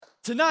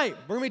Tonight,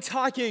 we're going to be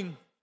talking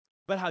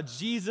about how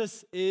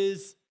Jesus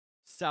is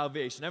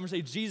salvation. Everyone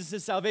say, Jesus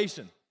is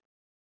salvation.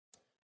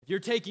 If you're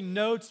taking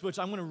notes, which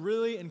I'm going to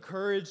really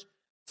encourage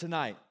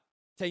tonight,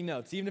 take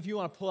notes. Even if you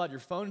want to pull out your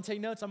phone and take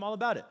notes, I'm all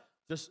about it.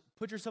 Just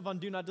put yourself on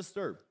Do Not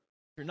Disturb.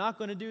 If you're not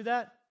going to do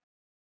that,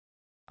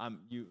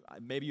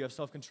 maybe you have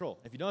self-control.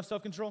 If you don't have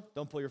self-control,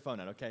 don't pull your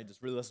phone out, okay?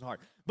 Just really listen hard.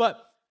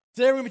 But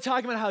today we're going to be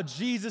talking about how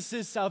Jesus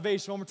is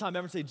salvation. One more time,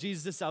 everyone say,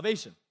 Jesus is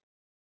salvation.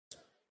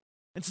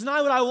 And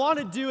tonight what I want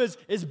to do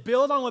is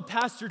build on what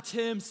Pastor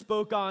Tim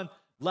spoke on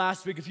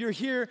last week. If you were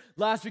here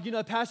last week, you know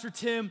that Pastor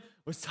Tim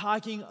was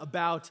talking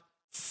about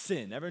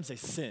sin. Everyone say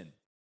sin.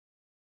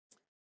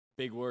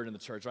 Big word in the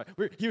church, right?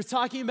 He was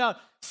talking about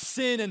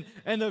sin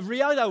and the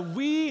reality that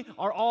we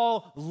are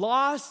all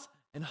lost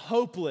and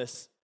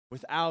hopeless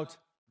without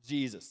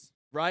Jesus,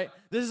 right?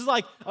 This is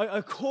like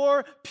a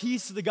core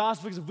piece of the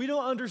gospel, because if we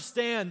don't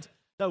understand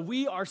that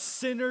we are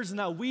sinners and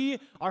that we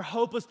are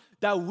hopeless,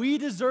 that we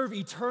deserve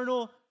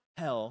eternal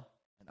hell,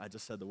 and I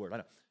just said the word, I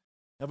know,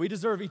 that we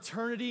deserve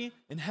eternity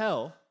in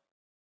hell,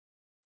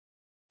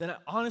 then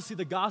honestly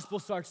the gospel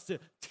starts to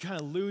kind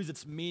of lose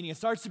its meaning. It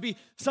starts to be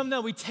something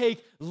that we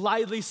take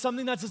lightly,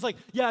 something that's just like,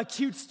 yeah, a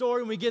cute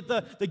story, and we get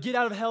the get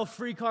out of hell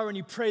free card when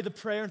you pray the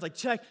prayer, and it's like,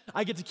 check,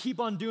 I get to keep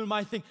on doing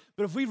my thing.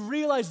 But if we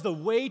realize the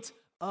weight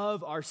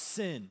of our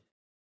sin,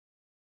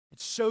 it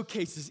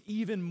showcases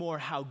even more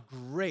how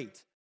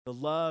great the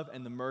love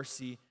and the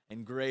mercy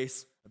and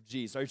grace of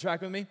Jesus. Are you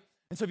tracking with me?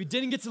 And so if you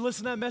didn't get to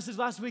listen to that message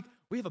last week,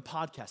 we have a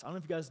podcast. I don't know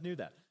if you guys knew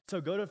that.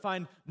 So go to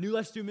find New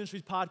Life Student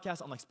Ministries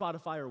podcast on like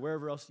Spotify or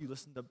wherever else you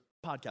listen to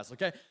podcasts,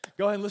 okay?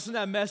 Go ahead and listen to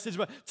that message.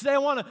 But today I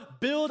want to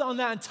build on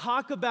that and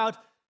talk about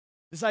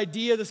this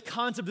idea, this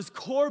concept, this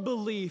core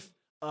belief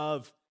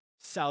of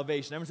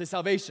salvation. Everyone say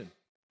salvation.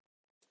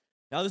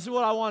 Now this is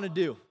what I want to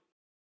do.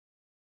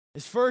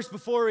 Is first,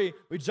 before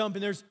we jump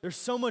in, there's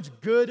so much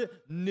good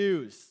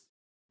news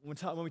when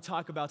we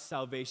talk about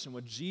salvation,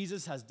 what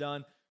Jesus has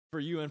done for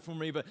you and for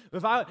me. But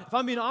if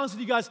I'm being honest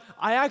with you guys,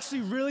 I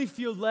actually really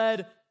feel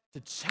led to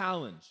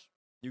challenge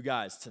you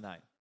guys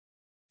tonight.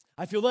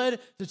 I feel led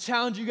to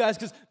challenge you guys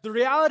because the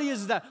reality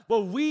is that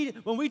when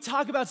we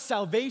talk about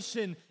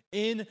salvation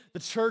in the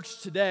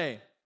church today,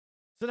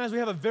 sometimes we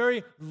have a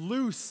very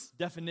loose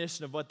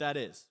definition of what that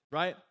is,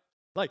 right?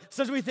 Like,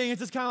 sometimes we think it's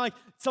just kind of like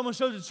someone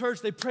shows up to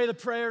church, they pray the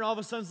prayer, and all of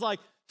a sudden it's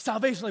like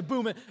salvation, like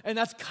boom, and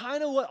that's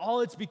kind of what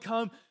all it's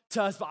become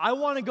to us. But I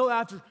want to go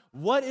after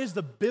what is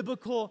the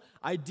biblical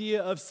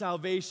idea of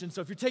salvation.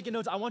 So if you're taking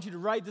notes, I want you to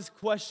write this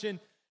question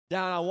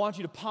down. I want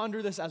you to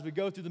ponder this as we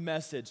go through the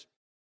message.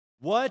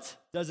 What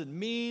does it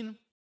mean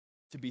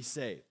to be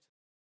saved?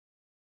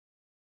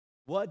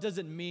 What does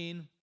it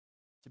mean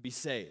to be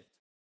saved?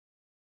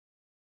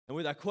 And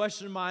with that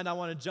question in mind, I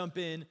want to jump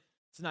in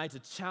tonight to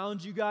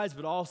challenge you guys,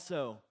 but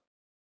also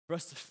for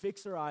us to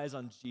fix our eyes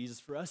on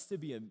Jesus, for us to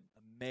be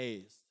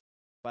amazed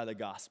by the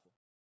gospel,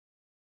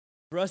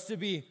 for us to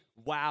be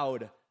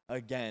wowed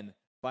again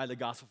by the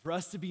gospel, for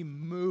us to be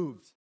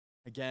moved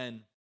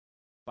again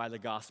by the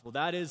gospel.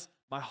 That is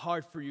my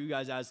heart for you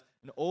guys as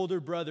an older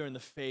brother in the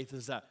faith,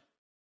 is that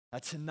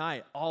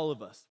tonight all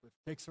of us would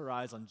fix our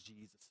eyes on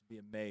Jesus and be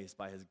amazed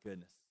by his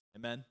goodness.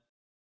 Amen?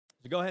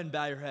 So go ahead and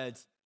bow your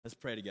heads. Let's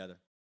pray together.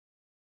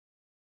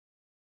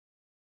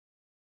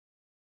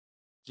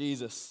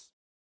 Jesus,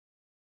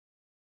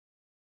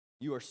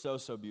 you are so,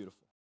 so beautiful.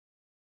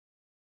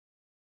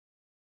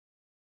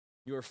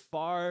 You are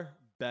far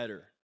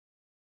better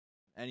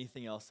than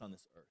anything else on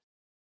this earth.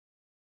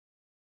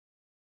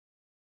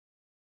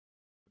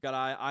 God,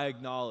 I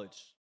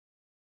acknowledge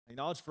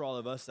for all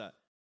of us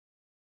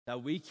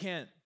that we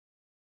can't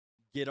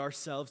get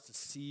ourselves to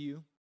see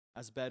you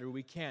as better.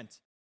 We can't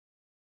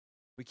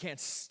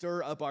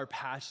stir up our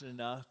passion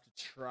enough to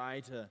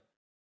try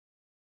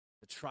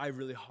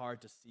really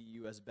hard to see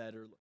you as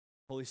better.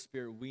 Holy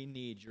Spirit, we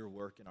need your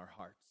work in our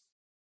hearts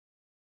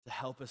to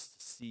help us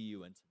to see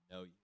you and to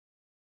know you.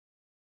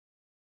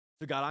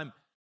 So God,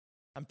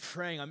 I'm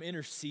praying, I'm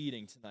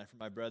interceding tonight for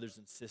my brothers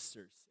and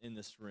sisters in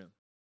this room.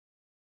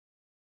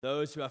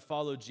 Those who have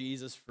followed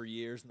Jesus for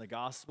years, and the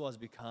gospel has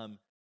become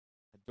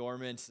a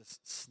dormant,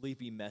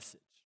 sleepy message.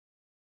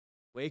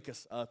 Wake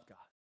us up, God.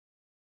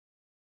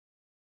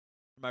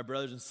 For my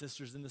brothers and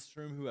sisters in this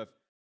room who have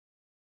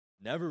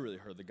never really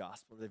heard the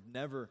gospel, they've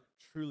never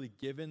truly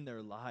given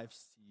their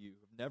lives to you,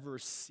 have never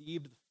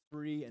received the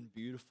free and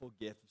beautiful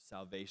gift of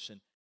salvation,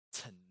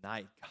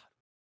 tonight, God,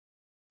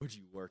 would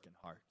you work in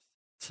hearts?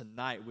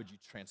 Tonight, would you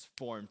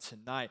transform?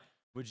 Tonight,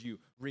 would you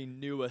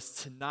renew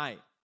us? Tonight,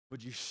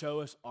 would you show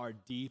us our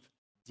deep,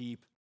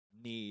 deep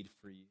need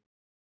for you,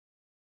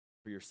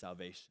 for your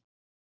salvation?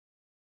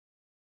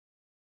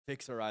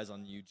 Fix our eyes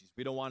on you, Jesus.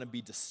 We don't want to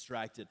be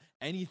distracted.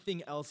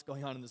 Anything else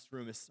going on in this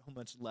room is so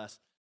much less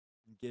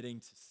than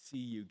getting to see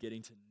you,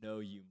 getting to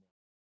know you more.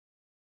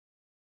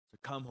 So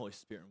come, Holy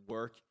Spirit, and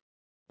work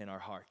in our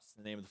hearts.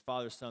 In the name of the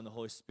Father, Son, and the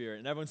Holy Spirit.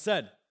 And everyone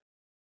said,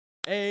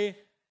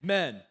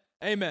 amen.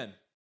 Amen.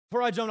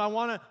 Before I jump, I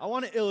want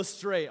to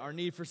illustrate our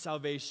need for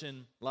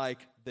salvation like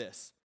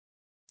this.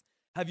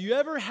 Have you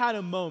ever had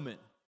a moment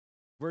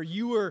where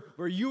you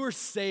were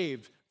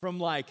saved from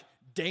like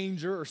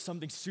danger or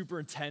something super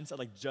intense at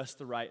like just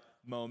the right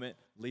moment?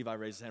 Levi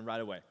raised his hand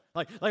right away.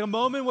 Like a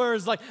moment where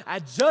it's like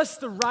at just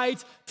the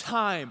right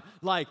time,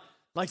 like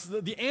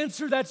the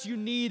answer that you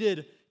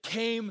needed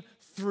came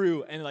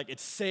through and like it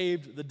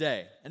saved the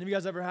day. And have you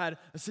guys ever had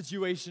a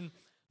situation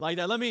like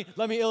that? Let me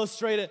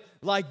illustrate it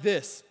like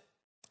this.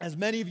 As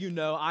many of you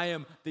know, I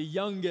am the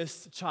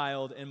youngest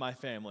child in my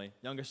family.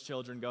 Youngest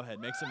children, go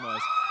ahead, make some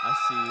noise. I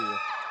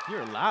see you.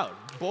 You're loud,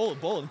 bold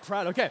and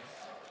proud. Okay.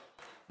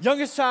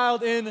 Youngest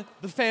child in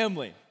the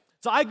family.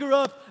 So I grew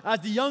up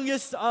as the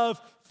youngest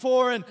of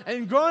four,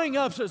 and growing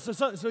up,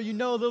 so you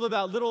know a little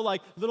about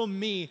little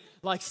me,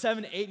 like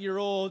 7,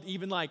 8-year-old,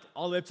 even like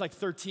all the way up to like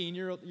 13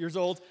 years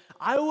old.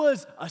 I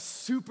was a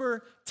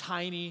super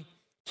tiny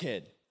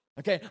kid.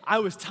 Okay, I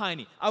was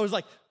tiny. I was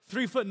like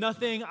 3 foot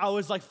nothing. I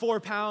was like 4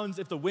 pounds.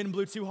 If the wind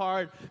blew too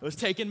hard, it was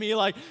taking me.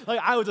 Like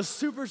I was a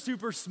super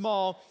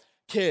small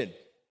kid.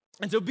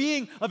 And so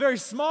being a very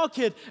small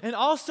kid and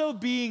also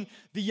being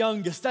the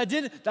youngest, that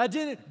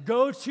didn't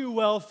go too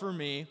well for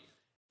me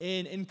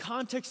in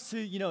context to,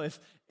 you know,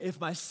 if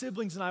my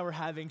siblings and I were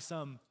having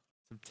some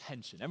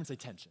tension. Everyone say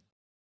tension.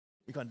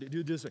 You can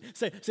do this way.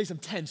 Say some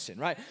tension,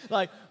 right?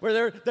 Like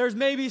where there's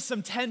maybe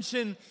some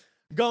tension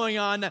going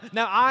on.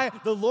 Now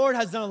the Lord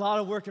has done a lot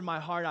of work in my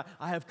heart.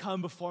 I have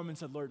come before him and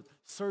said, Lord,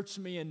 search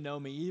me and know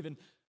me, even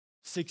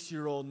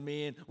 6-year-old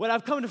me. And what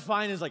I've come to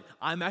find is like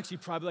I'm actually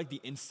probably like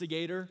the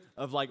instigator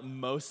of like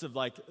most of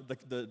like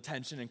the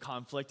tension and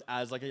conflict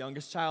as like a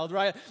youngest child,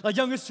 right? Like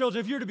youngest children,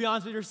 if you were to be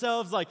honest with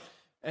yourselves, like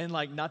and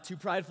like not too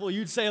prideful,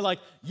 you'd say like,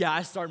 yeah,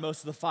 I start most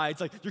of the fights.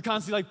 Like you're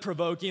constantly like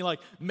provoking, like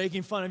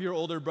making fun of your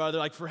older brother,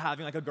 like for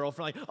having like a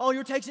girlfriend, like, oh,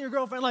 you're texting your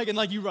girlfriend, like, and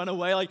like you run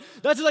away. Like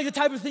that's like the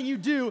type of thing you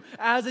do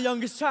as a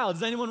youngest child.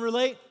 Does anyone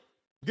relate?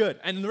 Good.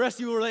 And the rest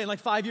of you will relate in like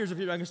 5 years if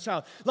you're the youngest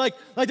child. Like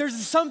there's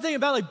something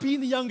about like being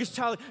the youngest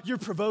child, like, you're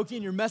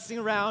provoking, you're messing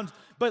around,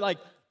 but like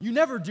you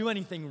never do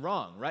anything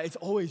wrong, right? It's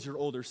always your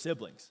older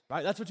siblings,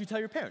 right? That's what you tell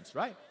your parents,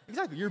 right?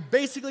 Exactly. You're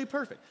basically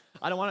perfect.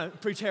 I don't want to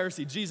preach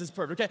heresy. Jesus is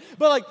perfect, okay?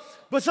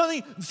 But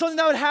something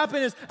that would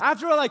happen is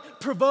after I like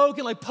provoke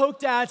and like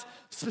poked at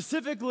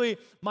specifically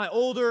my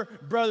older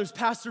brothers,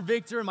 Pastor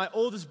Victor and my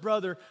oldest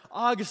brother,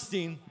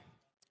 Augustine,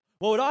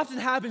 what would often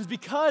happen is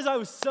because I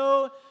was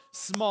so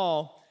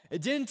small,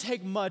 it didn't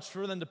take much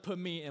for them to put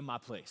me in my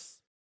place.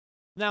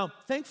 Now,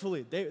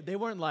 thankfully, they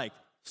weren't like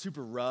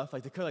super rough.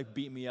 Like they could like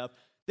beat me up.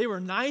 They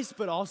were nice,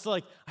 but also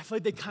like I feel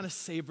like they kind of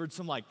savored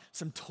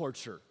some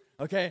torture,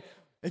 okay?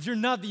 If you're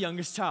not the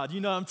youngest child,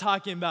 you know what I'm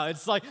talking about.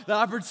 It's like the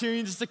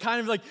opportunity just to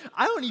kind of like,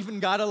 I don't even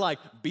gotta like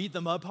beat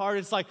them up hard.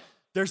 It's like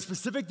there's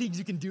specific things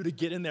you can do to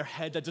get in their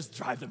head that just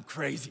drive them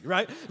crazy,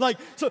 right? Like,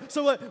 so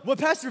what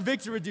Pastor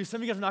Victor would do, some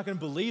of you guys are not gonna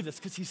believe this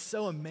because he's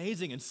so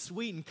amazing and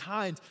sweet and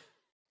kind,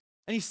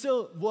 and he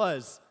still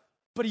was,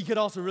 but he could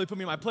also really put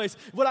me in my place.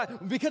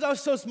 Because I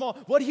was so small,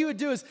 what he would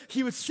do is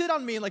he would sit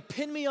on me and like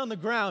pin me on the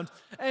ground,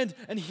 and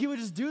he would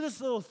just do this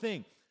little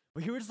thing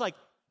where he would just like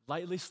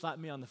lightly slap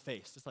me on the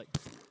face, just like,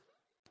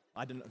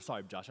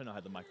 sorry, Josh, I know I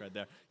had the mic right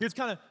there. He was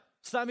kind of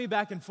slap me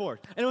back and forth.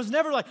 And it was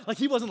never like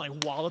he wasn't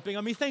like walloping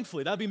on me,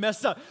 thankfully, that'd be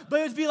messed up. But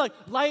it would be like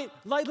light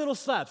little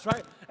slaps,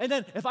 right? And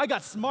then if I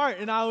got smart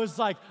and I was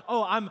like,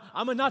 oh, I'm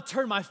gonna not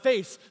turn my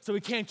face so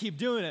we can't keep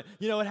doing it,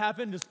 you know what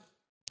happened? Just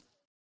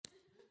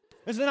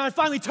and so then I'd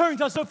finally turn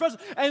because I was so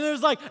frustrated. And it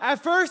was like,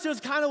 at first it was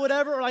kind of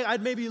whatever, or like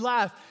I'd maybe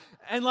laugh.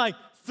 And like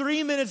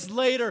 3 minutes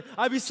later,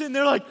 I'd be sitting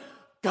there like,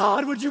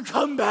 God, would you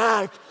come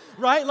back?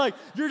 Right? Like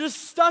you're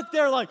just stuck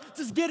there, like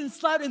just getting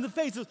slapped in the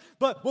face.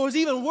 But what was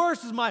even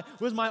worse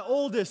was my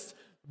oldest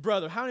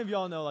brother. How many of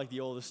y'all know like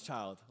the oldest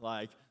child?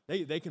 Like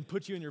they can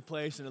put you in your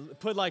place and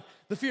put like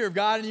the fear of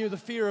God in you, the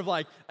fear of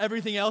like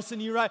everything else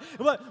in you, right?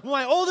 What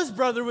my oldest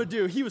brother would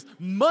do, he was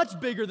much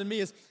bigger than me,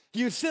 is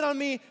he would sit on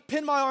me,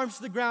 pin my arms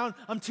to the ground.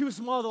 I'm too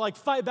small to like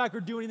fight back or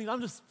do anything. I'm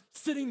just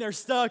sitting there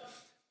stuck.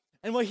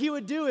 And what he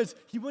would do is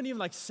he wouldn't even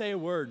like say a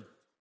word.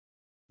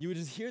 You would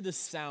just hear this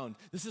sound.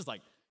 This is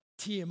like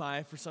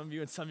TMI for some of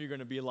you, and some of you are going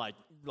to be like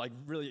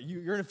really,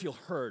 you're going to feel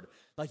heard.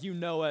 Like you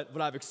know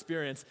what I've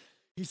experienced.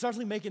 He starts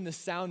like making this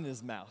sound in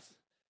his mouth.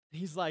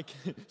 He's like,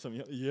 some of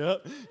you, yeah.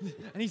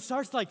 And he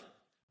starts like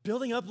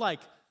building up like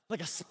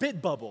a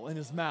spit bubble in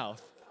his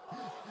mouth.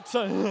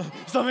 So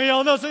some of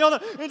y'all know.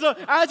 And so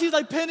as he's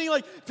like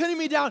pinning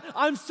me down,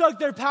 I'm stuck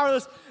there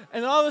powerless.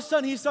 And all of a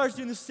sudden he starts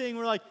doing this thing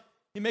where like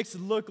he makes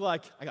it look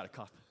like, I got a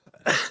cough.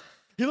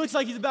 He looks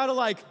like he's about to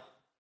like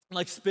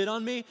spit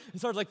on me and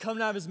starts like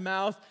coming out of his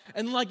mouth,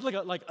 and like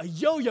a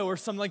yo-yo or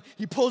something, like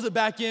he pulls it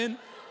back in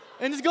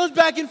and just goes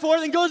back and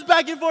forth and goes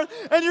back and forth,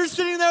 and you're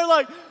sitting there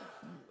like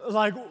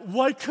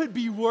what could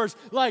be worse?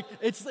 Like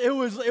it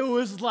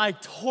was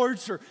like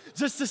torture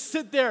just to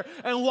sit there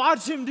and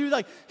watch him do,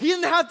 like he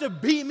didn't have to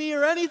beat me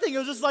or anything. It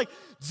was just like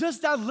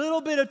that little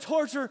bit of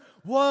torture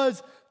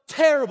was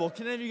terrible.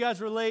 Can any of you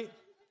guys relate?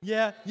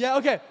 Yeah,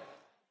 okay.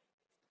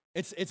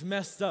 It's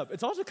messed up.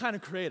 It's also kind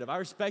of creative. I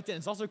respect it. And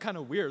it's also kind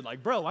of weird.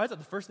 Like, bro, why is that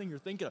the first thing you're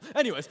thinking of?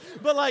 Anyways,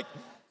 but like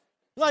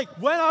like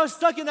when I was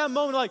stuck in that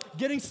moment, like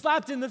getting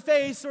slapped in the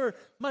face or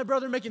my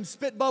brother making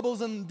spit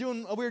bubbles and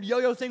doing a weird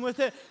yo-yo thing with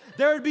it,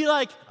 there would be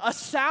like a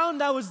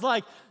sound that was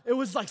like, it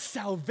was like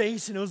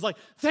salvation. It was like,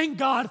 thank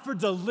God for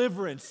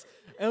deliverance.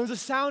 And it was a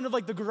sound of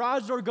like the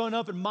garage door going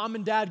up and mom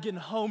and dad getting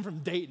home from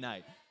date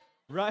night.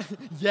 Right?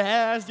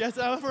 Yes,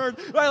 I've heard.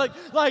 Right?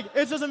 Like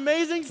it's this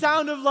amazing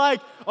sound of like,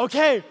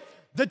 okay,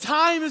 the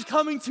time is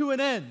coming to an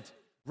end.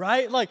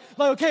 Right? Like,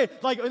 okay,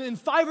 like in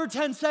 5 or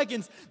 10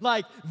 seconds,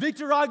 like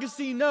Victor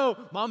Augustine, no,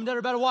 mom and dad are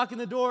about to walk in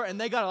the door and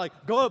they gotta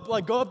go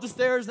up the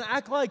stairs and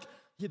act like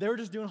they were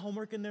just doing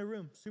homework in their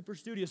room, super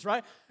studious,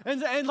 right?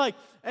 And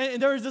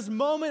there was this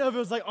moment of it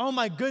was like, oh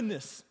my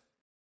goodness,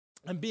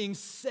 I'm being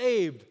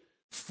saved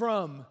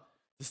from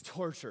this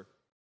torture.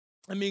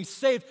 I'm being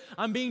saved.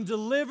 I'm being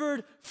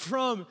delivered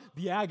from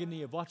the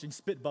agony of watching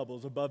spit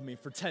bubbles above me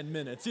for 10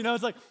 minutes. You know,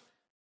 it's like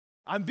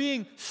I'm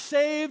being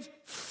saved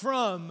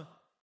from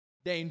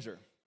danger.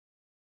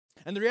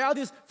 And the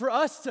reality is, for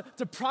us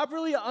to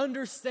properly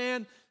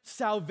understand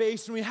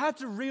salvation, we have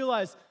to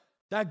realize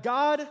that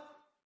God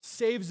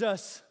saves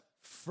us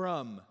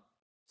from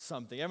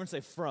something. Everyone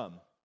say from.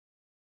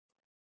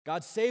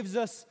 God saves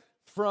us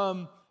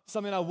from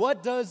something. Now,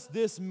 what does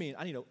this mean?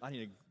 I need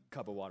a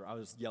cup of water. I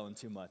was yelling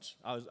too much.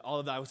 All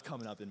of that was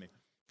coming up in me.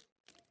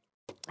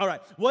 All right,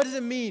 what does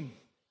it mean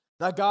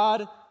that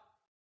God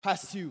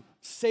has to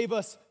save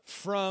us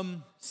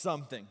from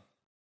something?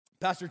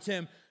 Pastor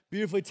Tim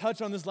beautifully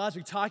touched on this last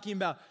week, talking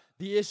about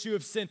the issue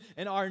of sin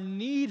and our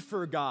need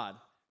for God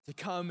to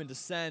come and to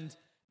send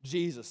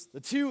Jesus.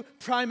 The two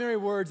primary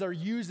words that are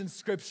used in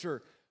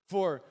Scripture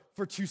for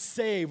to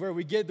save, where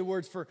we get the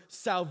words for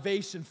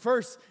salvation.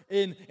 First,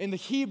 in the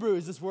Hebrew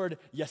is this word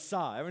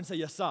yasa. Everyone say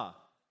yasa.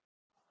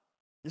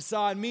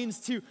 Yasa, it means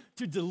to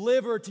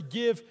deliver, to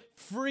give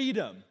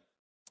freedom.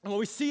 And what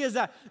we see is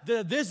that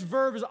this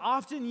verb is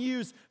often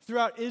used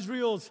throughout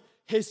Israel's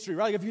history,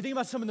 right? Like if you think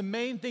about some of the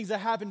main things that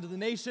happened to the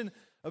nation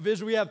of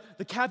Israel, we have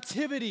the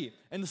captivity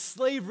and the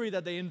slavery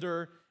that they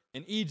endure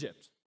in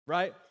Egypt,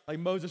 right? Like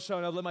Moses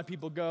showing up, let my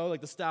people go,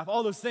 like the staff,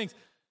 all those things.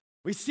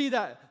 We see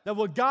that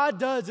what God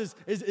does is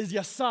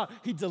yasa.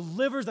 He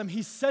delivers them.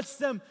 He sets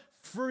them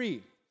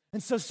free.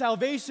 And so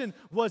salvation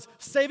was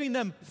saving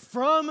them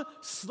from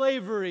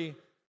slavery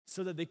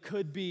so that they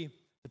could be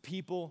the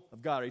people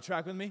of God. Are you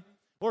tracking with me?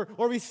 Or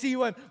we see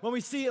when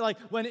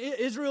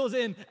Israel is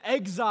in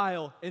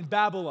exile in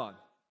Babylon,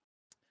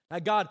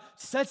 that God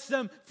sets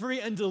them free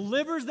and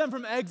delivers them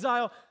from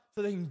exile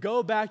so they can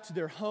go back to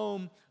their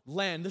home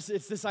land.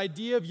 It's this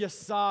idea of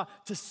yasa,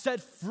 to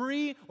set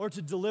free or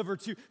to deliver,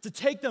 to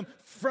take them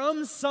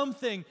from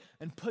something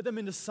and put them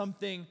into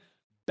something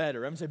better.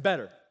 Everyone say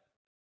better.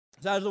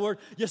 That is the word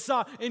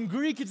yasa. In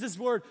Greek, it's this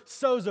word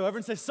sozo.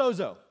 Everyone say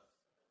sozo.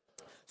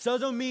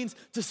 Sozo means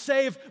to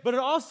save, but it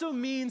also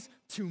means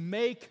to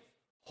make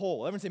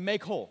whole. Everyone say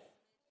make whole.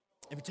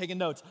 If you're taking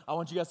notes, I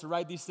want you guys to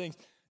write these things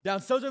down.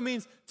 Sozo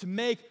means to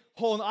make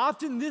whole. And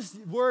often this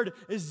word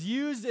is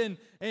used in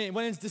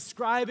when it's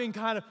describing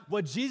kind of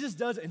what Jesus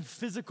does in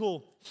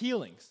physical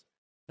healings.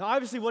 Now,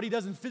 obviously, what he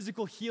does in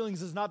physical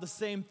healings is not the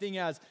same thing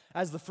as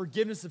the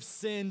forgiveness of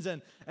sins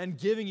and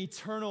giving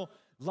eternal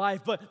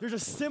life. But there's a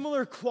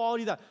similar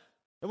quality that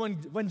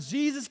when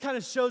Jesus kind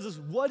of shows us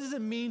what does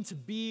it mean to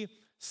be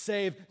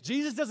saved,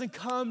 Jesus doesn't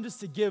come just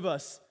to give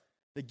us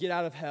the get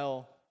out of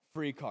hell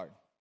free card.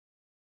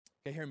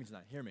 Okay, hear me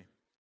tonight. Hear me.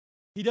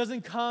 He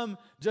doesn't come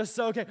just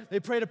so, okay,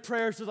 they prayed a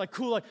prayer, so it's like,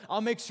 cool, like,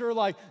 I'll make sure,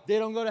 like, they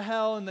don't go to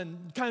hell, and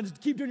then kind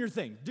of keep doing your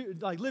thing.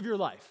 Live your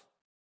life.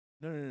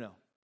 No.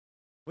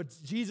 What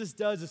Jesus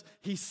does is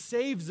he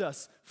saves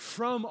us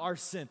from our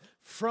sin,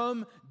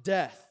 from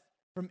death,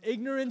 from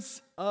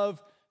ignorance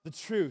of the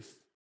truth,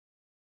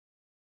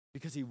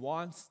 because he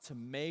wants to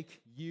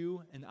make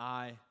you and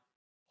I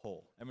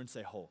whole. Everyone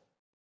say whole.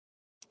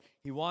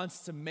 He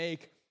wants to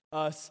make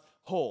us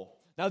whole.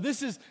 Now,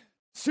 this is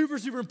super,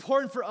 super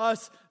important for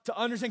us to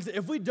understand, because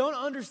if we don't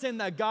understand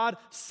that God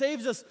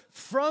saves us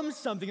from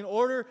something in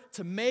order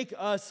to make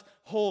us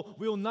whole,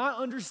 we will not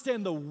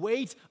understand the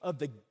weight of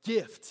the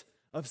gift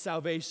of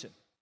salvation.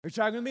 Are you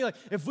tracking with me? Like,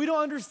 if we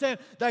don't understand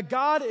that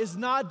God is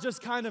not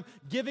just kind of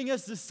giving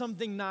us this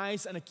something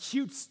nice and a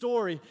cute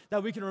story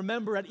that we can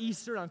remember at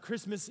Easter and on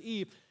Christmas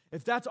Eve,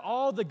 if that's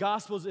all the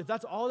Gospels, if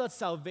that's all that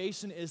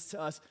salvation is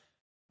to us,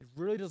 it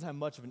really doesn't have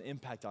much of an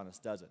impact on us,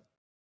 does it?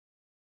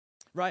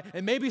 Right?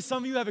 And maybe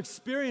some of you have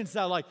experienced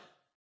that, like,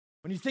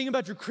 when you think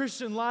about your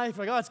Christian life,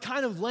 like, oh, it's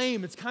kind of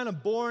lame, it's kind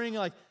of boring,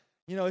 like,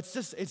 you know, it's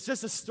just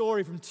a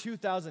story from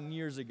 2,000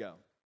 years ago.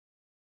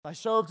 I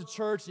show up to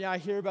church, I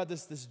hear about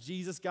this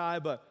Jesus guy,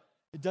 but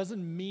it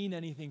doesn't mean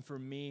anything for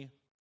me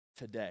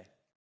today.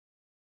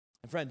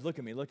 And friends, look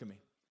at me.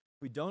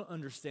 We don't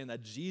understand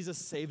that Jesus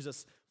saves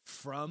us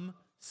from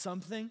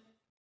something,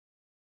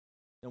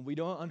 then we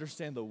don't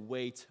understand the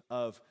weight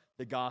of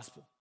the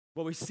gospel.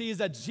 What we see is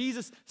that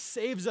Jesus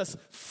saves us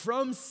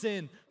from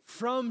sin,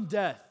 from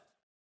death,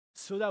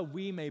 so that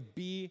we may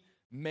be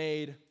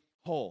made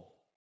whole.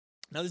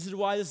 Now, this is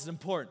why this is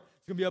important.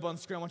 It's going to be up on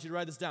the screen. I want you to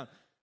write this down.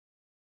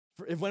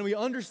 when we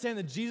understand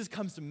that Jesus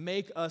comes to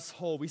make us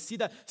whole, we see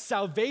that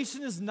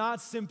salvation is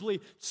not simply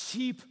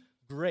cheap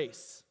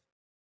grace.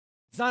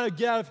 It's not a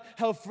get out of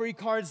hell free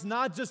card. It's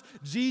not just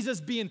Jesus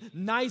being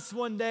nice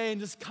one day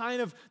and just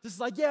kind of just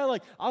like, yeah,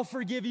 like I'll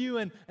forgive you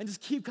and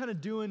just keep kind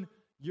of doing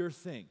your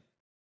thing.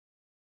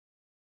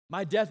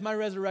 My death, my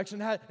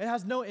resurrection, it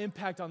has no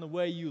impact on the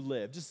way you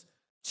live. Just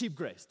cheap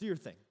grace. Do your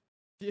thing.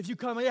 If you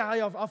come, yeah,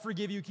 I'll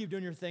forgive you. Keep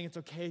doing your thing. It's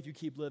okay if you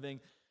keep living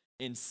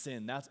in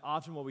sin. That's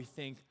often what we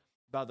think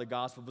about the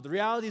gospel. But the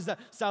reality is that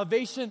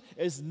salvation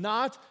is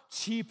not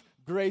cheap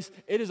grace.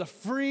 It is a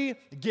free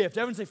gift.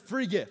 Everyone say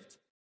free gift.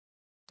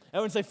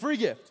 Everyone say free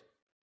gift.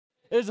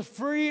 It is a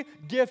free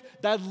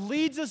gift that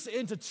leads us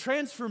into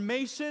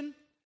transformation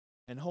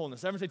and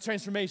wholeness. Everyone say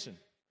transformation.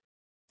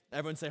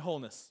 Everyone say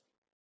wholeness.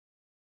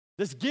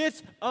 This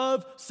gift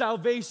of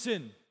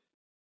salvation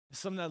is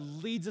something that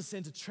leads us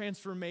into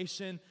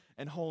transformation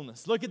and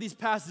wholeness. Look at these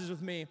passages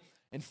with me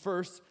in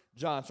 1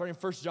 John, starting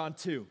in 1 John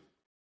 2.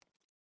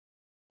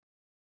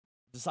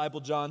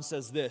 Disciple John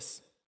says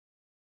this,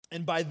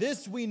 "And by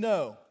this we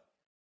know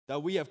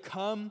that we have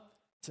come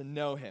to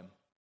know him,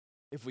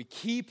 if we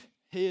keep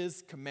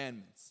his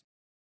commandments.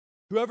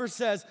 Whoever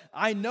says,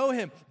 'I know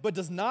him,' but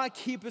does not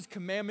keep his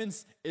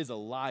commandments is a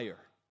liar,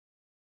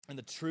 and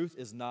the truth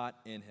is not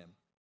in him."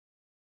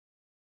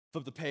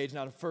 Flip the page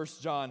now to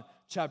 1 John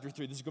chapter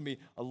 3. This is going to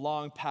be a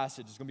long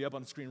passage. It's going to be up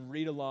on the screen.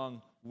 Read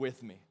along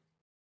with me.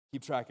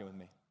 Keep tracking with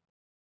me.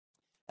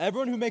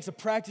 "Everyone who makes a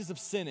practice of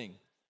sinning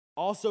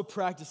also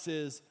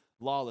practices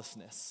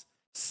lawlessness.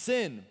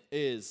 Sin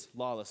is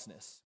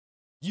lawlessness.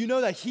 You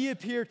know that he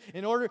appeared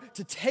in order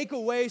to take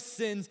away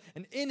sins,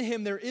 and in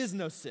him there is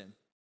no sin.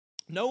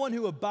 No one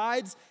who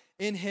abides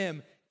in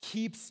him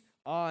keeps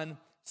on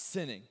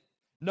sinning.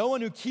 No one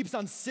who keeps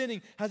on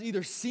sinning has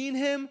either seen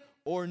him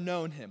or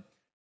known him.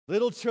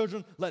 Little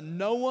children, let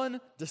no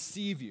one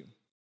deceive you.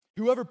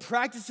 Whoever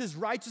practices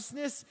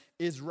righteousness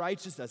is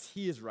righteous as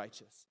he is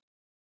righteous.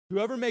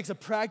 Whoever makes a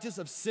practice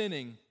of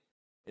sinning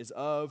is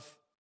of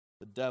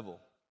the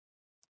devil."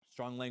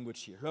 Strong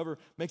language here. Whoever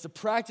makes a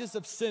practice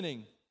of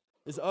sinning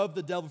is of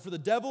the devil, for the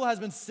devil has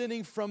been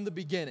sinning from the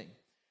beginning.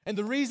 And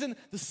the reason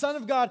the Son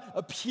of God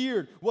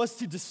appeared was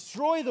to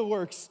destroy the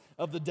works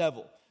of the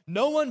devil.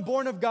 No one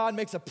born of God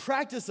makes a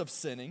practice of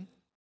sinning.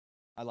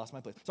 I lost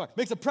my place. Sorry.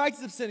 Makes a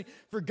practice of sinning,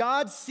 for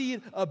God's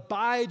seed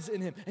abides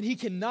in him, and he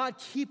cannot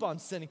keep on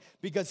sinning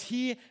because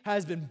he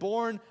has been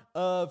born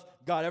of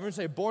God. Everyone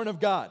say, born of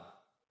God.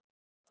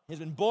 He has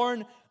been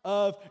born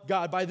of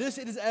God. By this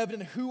it is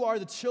evident who are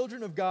the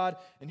children of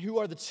God and who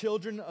are the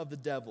children of the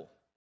devil.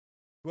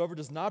 Whoever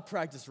does not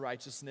practice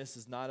righteousness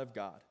is not of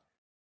God,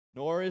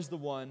 nor is the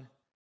one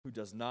who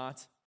does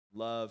not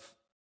love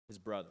his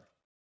brother.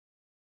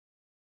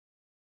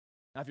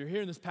 Now, if you're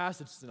hearing this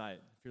passage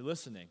tonight, if you're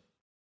listening,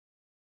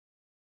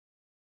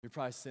 you're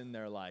probably sitting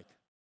there like,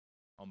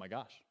 oh my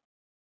gosh.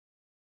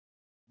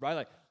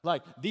 Right?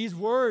 Like these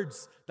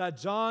words that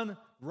John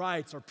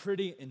writes are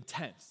pretty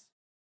intense.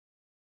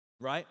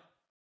 Right?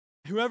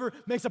 Whoever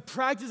makes a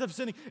practice of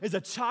sinning is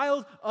a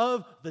child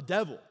of the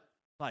devil.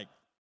 Like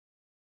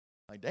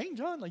dang,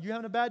 John, like you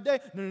having a bad day?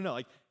 No.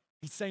 Like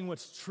he's saying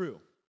what's true.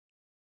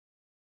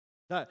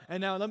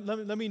 And now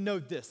let me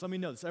note this. Let me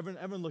know this.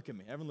 Everyone look at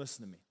me. Everyone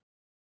listen to me.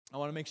 I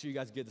want to make sure you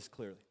guys get this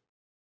clearly.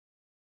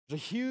 There's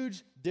a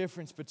huge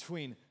difference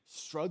between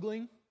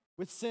struggling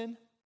with sin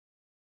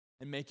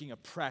and making a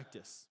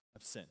practice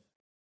of sin.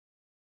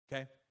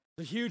 Okay?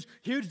 There's a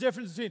huge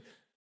difference between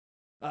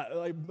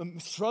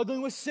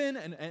struggling with sin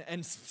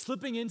and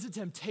slipping into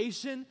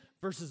temptation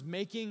versus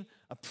making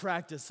a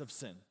practice of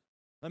sin.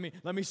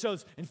 Let me show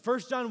this. In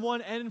 1 John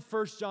 1 and in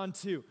 1 John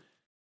 2,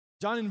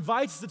 John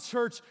invites the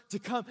church to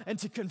come and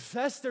to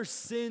confess their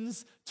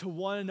sins to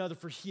one another,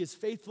 for he is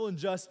faithful and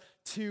just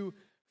to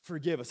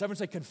forgive us. Everyone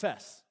say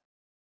confess.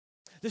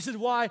 This is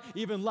why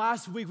even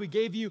last week we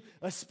gave you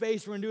a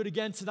space, we're going to do it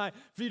again tonight,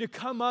 for you to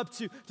come up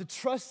to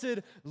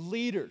trusted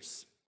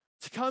leaders,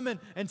 to come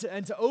and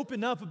to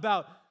open up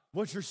about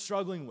what you're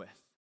struggling with.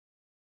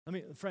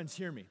 Friends,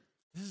 hear me.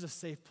 This is a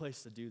safe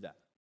place to do that.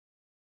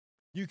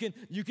 You can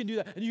do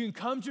that, and you can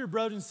come to your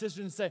brothers and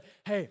sisters and say,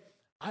 hey,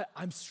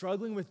 I'm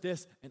struggling with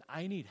this, and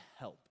I need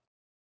help.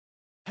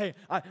 Hey,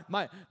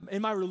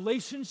 in my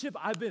relationship,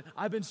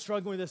 I've been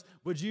struggling with this.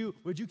 Would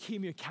you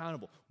keep me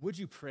accountable? Would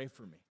you pray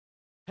for me?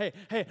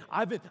 Hey,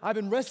 I've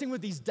been wrestling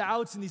with these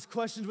doubts and these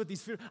questions, with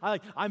these fears.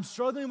 I'm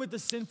struggling with the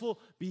sinful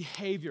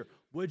behavior.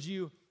 Would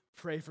you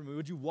pray for me?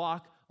 Would you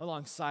walk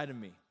alongside of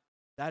me?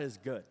 That is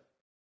good.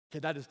 Okay,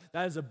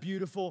 that is a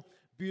beautiful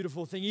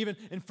thing. Even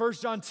in 1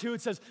 John 2,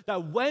 it says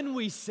that when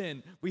we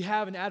sin, we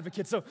have an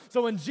advocate. So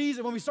when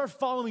we start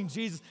following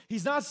Jesus,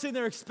 he's not sitting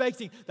there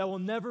expecting that we'll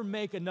never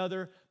make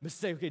another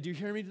mistake. Okay, do you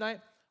hear me tonight?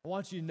 I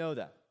want you to know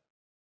that.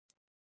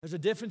 There's a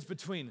difference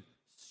between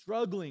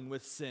struggling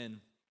with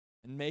sin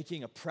and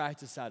making a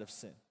practice out of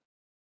sin.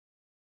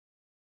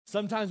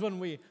 Sometimes when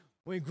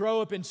we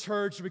grow up in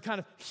church, we kind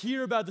of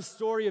hear about the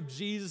story of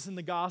Jesus in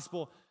the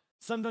gospel.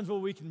 Sometimes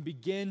what we can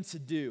begin to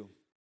do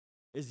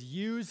is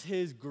use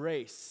his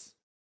grace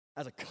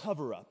as a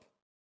cover-up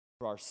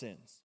for our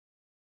sins.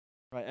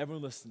 Right?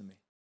 Everyone listen to me.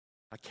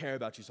 I care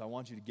about you, so I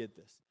want you to get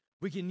this.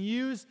 We can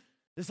use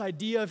this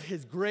idea of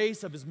his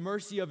grace, of his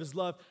mercy, of his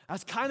love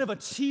as kind of a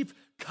cheap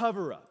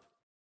cover-up.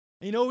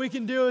 And you know what we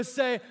can do is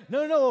say,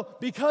 no,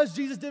 because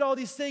Jesus did all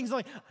these things,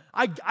 like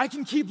I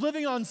can keep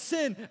living on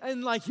sin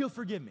and like he'll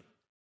forgive me.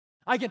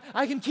 I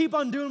can keep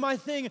on doing my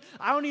thing.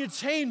 I don't need to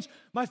change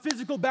my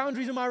physical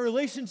boundaries in my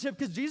relationship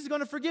because Jesus is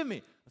going to forgive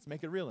me. Let's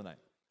make it real tonight.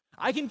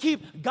 I can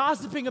keep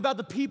gossiping about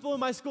the people in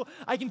my school.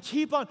 I can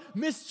keep on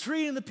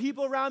mistreating the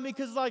people around me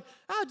because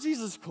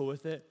Jesus is cool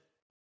with it.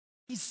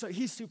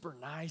 He's super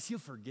nice. He'll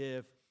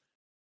forgive.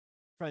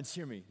 Friends,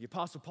 hear me. The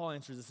Apostle Paul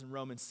answers this in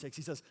Romans 6.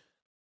 He says,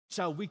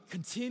 shall we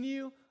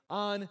continue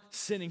on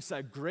sinning so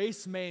that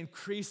grace may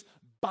increase?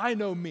 By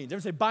no means.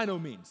 Everyone say, by no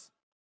means.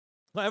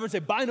 Everyone say,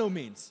 by no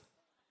means.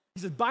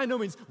 He says, by no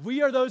means.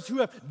 We are those who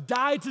have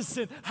died to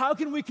sin. How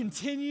can we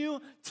continue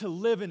to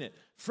live in it?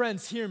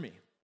 Friends, hear me.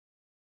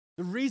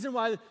 The reason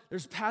why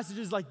there's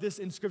passages like this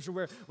in Scripture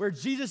where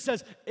Jesus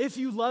says, if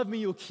you love me,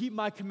 you'll keep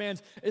my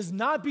commands, is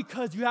not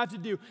because you have to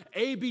do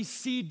A, B,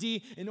 C,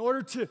 D in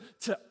order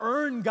to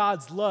earn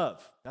God's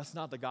love. That's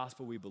not the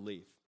gospel we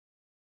believe.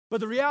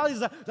 But the reality is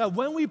that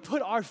when we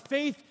put our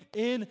faith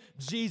in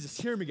Jesus,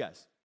 hear me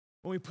guys,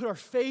 when we put our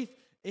faith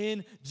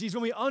in Jesus,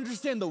 when we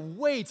understand the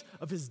weight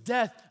of his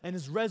death and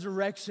his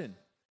resurrection,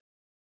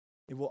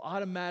 it will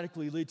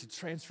automatically lead to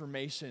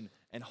transformation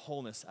and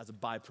wholeness as a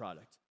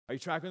byproduct. Are you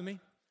tracking with me?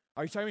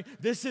 Are you tracking with me?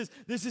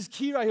 This is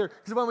key right here.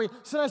 Because when we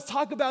sometimes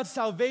talk about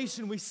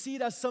salvation, we see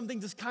it as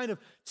something just kind of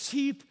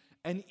cheap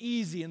and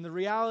easy. And the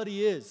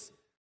reality is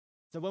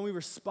that when we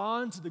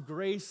respond to the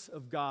grace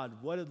of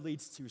God, what it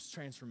leads to is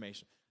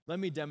transformation. Let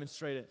me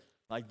demonstrate it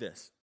like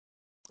this.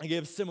 I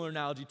gave a similar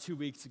analogy 2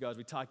 weeks ago as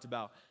we talked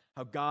about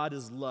how God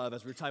is love,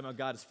 as we were talking about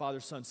God as Father,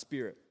 Son,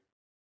 Spirit.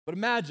 But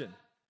imagine,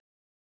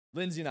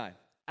 Lindsay and I,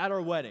 at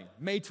our wedding,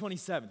 May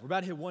 27th. We're about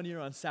to hit 1 year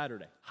on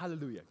Saturday.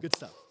 Hallelujah. Good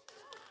stuff.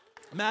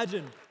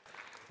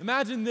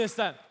 Imagine this,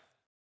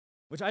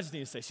 which I just need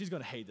to say, she's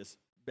going to hate this.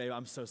 Babe,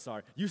 I'm so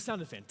sorry. You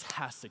sounded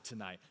fantastic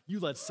tonight. You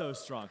led so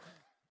strong.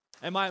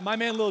 And my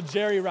man, little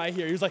Jerry right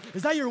here, he was like,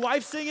 is that your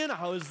wife singing?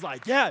 I was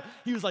like, yeah.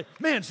 He was like,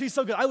 man, she's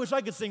so good. I wish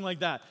I could sing like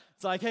that.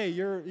 It's like, hey,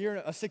 you're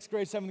a 6th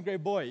grade, 7th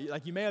grade boy.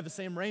 Like, you may have the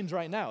same range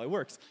right now. It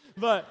works.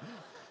 But,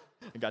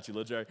 I got you,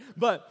 little Jerry.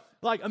 But,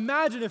 like,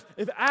 imagine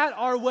if at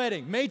our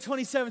wedding, May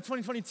 27th,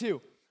 2022,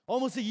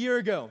 almost a year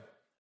ago,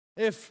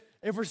 if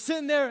we're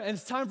sitting there and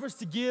it's time for us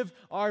to give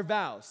our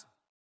vows,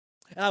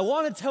 and I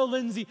want to tell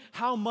Lindsay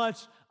how much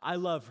I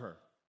love her,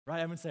 right?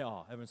 Everyone say,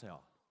 aw. Everyone say, aw.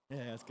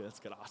 Yeah, that's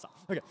good, awesome.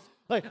 Okay,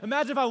 like,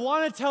 imagine if I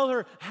want to tell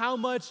her how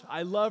much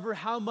I love her,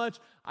 how much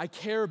I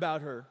care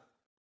about her,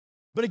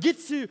 but it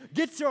gets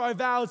to our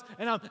vows,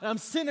 and I'm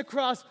sitting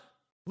across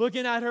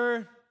looking at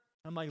her.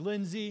 I'm like,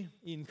 Lindsay,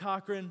 Eden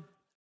Cochran,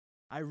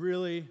 I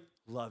really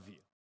love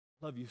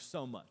you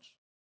so much.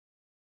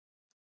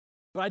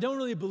 But I don't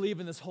really believe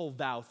in this whole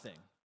vow thing,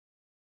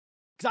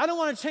 because I don't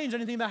want to change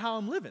anything about how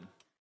I'm living.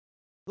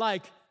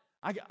 Like,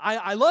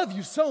 I love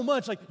you so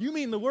much, like, you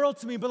mean the world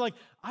to me, but, like,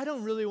 I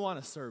don't really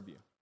want to serve you.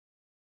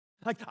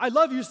 Like, I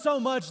love you so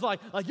much, like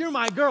you're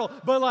my girl,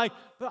 but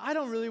I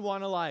don't really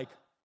want to, like,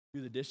 do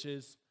the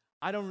dishes.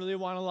 I don't really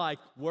want to, like,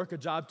 work a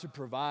job to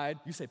provide.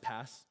 You say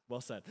pass.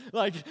 Well said.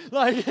 Like,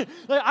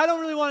 I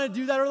don't really want to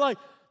do that, or, like,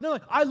 no,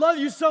 like, I love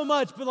you so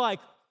much, but, like,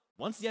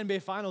 once the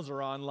NBA Finals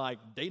are on, like,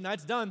 date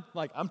night's done.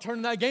 Like, I'm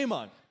turning that game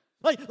on.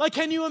 Like,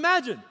 can you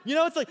imagine? You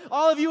know, it's like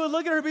all of you would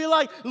look at her and be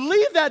like,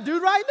 leave that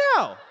dude right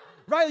now.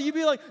 Right? You'd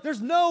be like,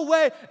 there's no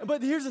way.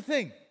 But here's the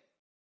thing.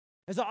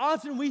 As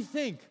often we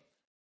think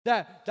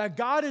that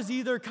God is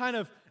either kind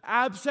of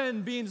absent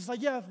and being just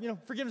like, yeah,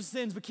 forgive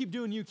sins, but keep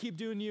doing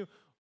you.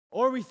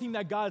 Or we think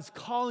that God is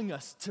calling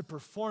us to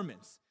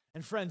performance.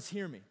 And friends,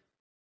 hear me.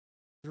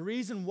 The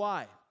reason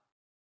why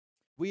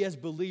we as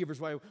believers,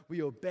 why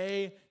we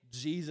obey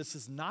Jesus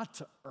is not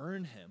to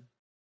earn him.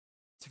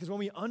 It's because when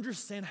we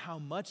understand how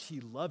much he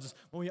loves us,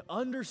 when we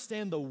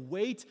understand the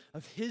weight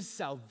of his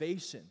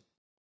salvation,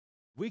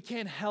 we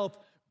can't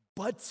help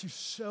but to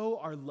show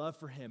our love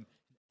for him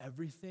in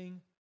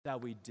everything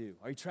that we do.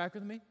 Are you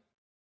tracking with me?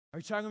 Are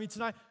you tracking with me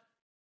tonight?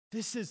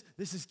 This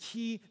is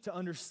key to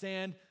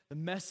understand the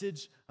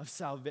message of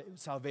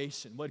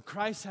salvation. What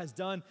Christ has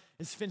done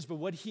is finished, but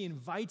what he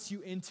invites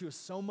you into is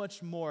so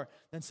much more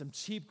than some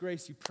cheap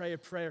grace. You pray a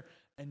prayer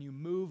and you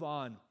move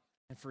on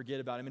and forget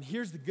about him. And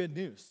here's the good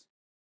news.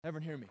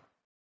 Everyone hear me.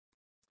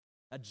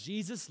 That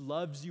Jesus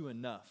loves you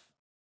enough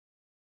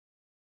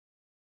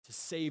to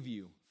save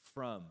you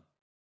from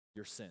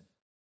your sin,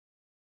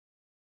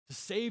 to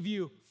save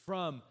you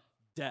from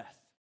death,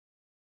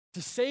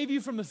 to save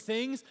you from the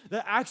things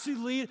that actually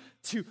lead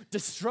to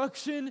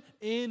destruction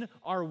in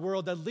our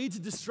world, that lead to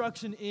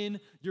destruction in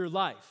your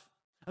life.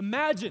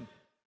 Imagine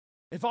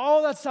if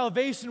all that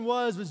salvation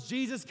was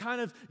Jesus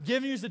kind of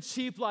giving you the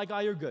cheap, like, oh,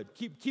 you're good.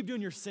 Keep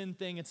doing your sin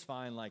thing, it's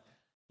fine. Like,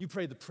 you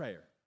prayed the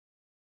prayer.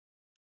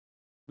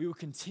 We will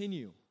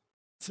continue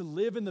to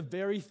live in the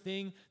very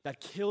thing that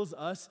kills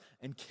us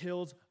and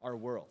kills our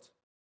world. Is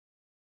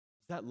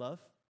that love?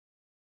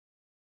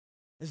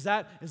 Is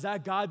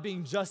that God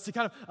being just to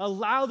kind of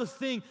allow the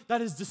thing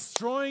that is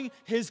destroying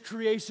his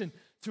creation,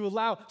 to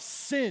allow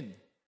sin,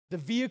 the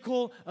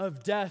vehicle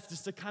of death,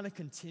 just to kind of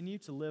continue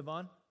to live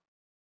on?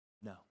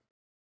 No.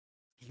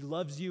 He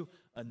loves you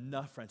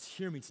enough, friends.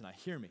 Hear me tonight.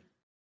 Hear me.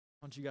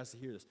 I want you guys to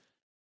hear this.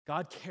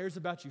 God cares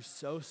about you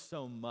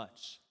so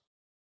much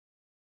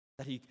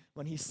that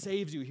when he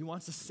saves you, he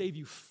wants to save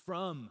you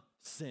from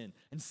sin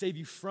and save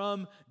you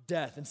from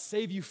death and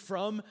save you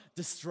from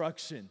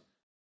destruction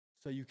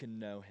so you can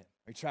know him.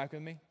 Are you tracking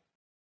with me?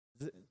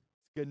 It's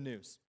good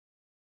news.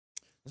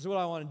 This is what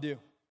I want to do.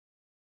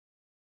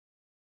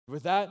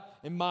 With that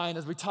in mind,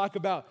 as we talk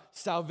about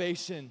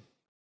salvation,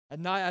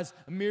 and not as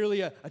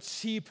merely a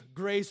cheap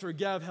grace or a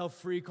get out of hell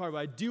free card, but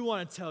I do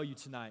want to tell you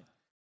tonight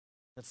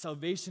that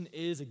salvation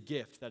is a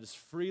gift that is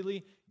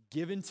freely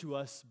given to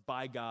us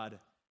by God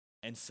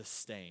and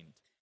sustained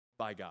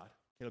by God.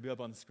 Okay, it'll be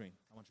up on the screen.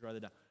 I want you to write it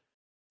down.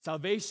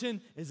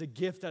 Salvation is a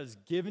gift that is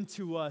given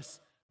to us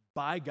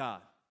by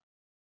God.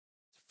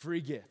 It's a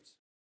free gift.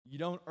 You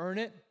don't earn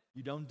it,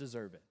 you don't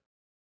deserve it.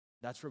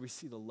 That's where we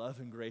see the love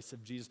and grace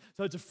of Jesus.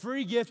 So it's a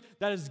free gift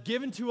that is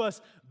given to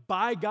us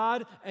by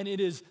God, and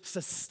it is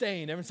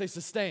sustained. Everyone say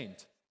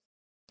sustained.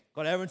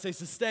 God, everyone say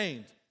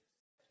sustained.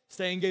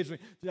 Stay engaged with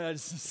me. That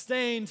is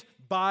sustained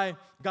by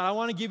God. I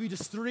want to give you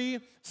just 3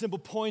 simple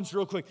points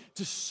real quick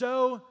to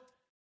show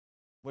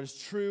what is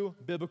true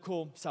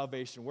biblical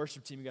salvation.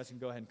 Worship team, you guys can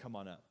go ahead and come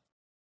on up.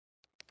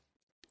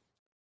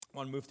 I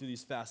want to move through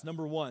these fast.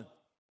 Number 1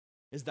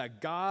 is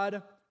that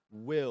God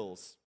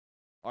wills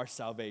our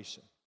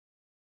salvation.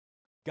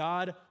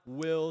 God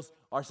wills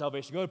our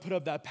salvation. Go ahead and put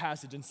up that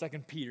passage in 2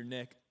 Peter,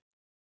 Nick.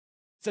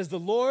 It says, the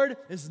Lord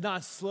is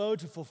not slow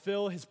to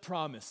fulfill his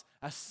promise,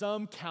 as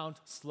some count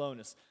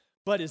slowness,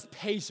 but is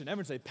patient.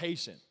 Everyone say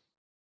patient.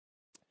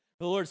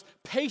 The Lord is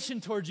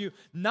patient towards you,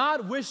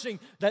 not wishing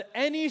that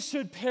any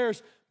should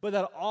perish, but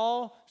that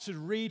all should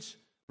reach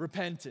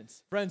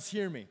repentance. Friends,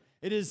 hear me.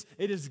 It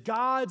is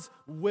God's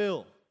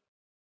will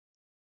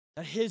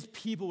that his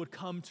people would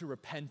come to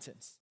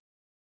repentance.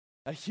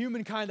 A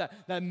humankind,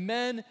 that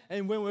men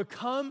and women would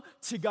come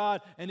to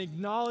God and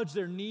acknowledge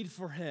their need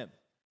for him.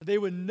 That they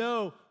would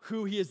know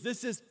who he is.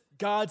 This is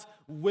God's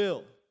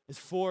will, is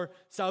for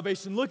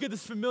salvation. Look at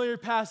this familiar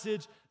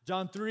passage,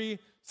 John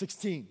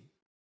 3:16.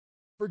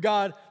 For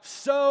God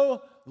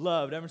so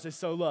loved, everyone say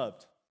so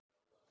loved.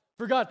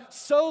 For God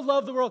so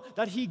loved the world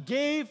that he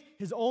gave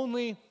his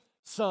only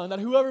Son, that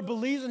whoever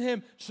believes in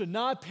him should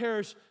not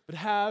perish but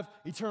have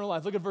eternal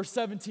life. Look at verse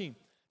 17. It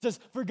says,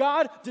 for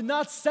God did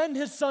not send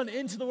his Son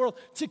into the world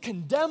to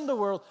condemn the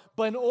world,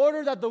 but in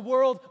order that the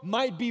world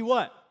might be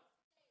what?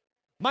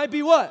 Might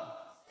be what?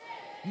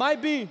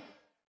 Might be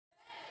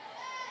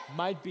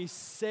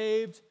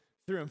saved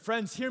through him.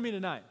 Friends, hear me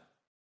tonight.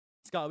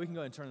 Scott, we can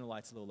go ahead and turn the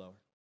lights a little lower.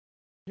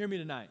 Hear me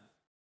tonight.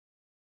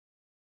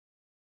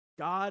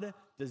 God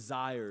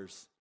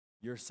desires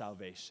your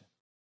salvation.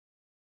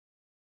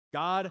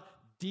 God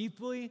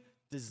deeply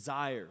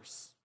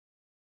desires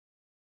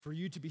for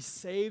you to be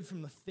saved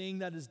from the thing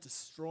that is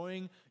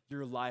destroying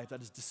your life,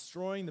 that is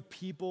destroying the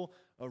people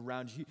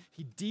around you.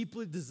 He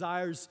deeply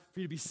desires for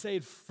you to be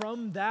saved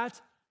from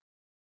that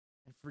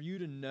and for you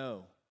to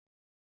know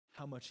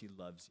how much he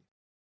loves you.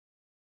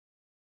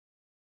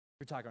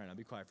 You're talking right now.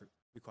 Be quiet.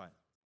 Be quiet.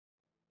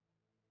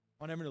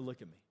 I want everyone to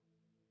look at me.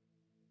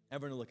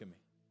 Everyone to look at me.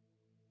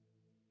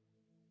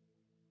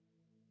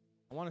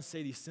 I want to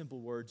say these simple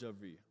words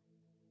over you.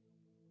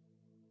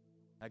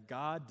 That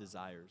God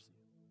desires you.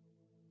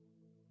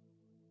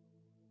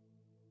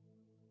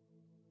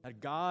 That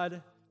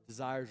God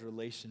desires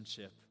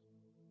relationship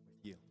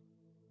with you.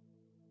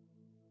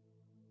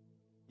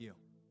 You.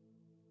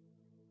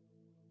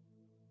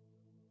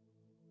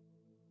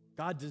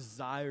 God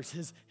desires,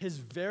 his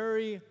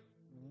very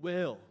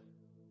will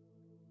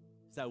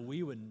is that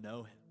we would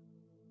know him.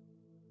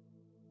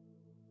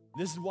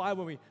 This is why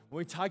when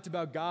we talked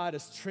about God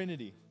as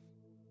Trinity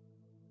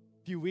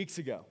a few weeks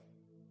ago,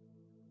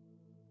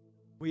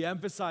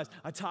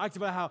 I talked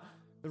about how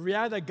the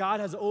reality that God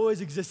has always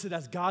existed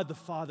as God the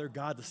Father,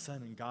 God the Son,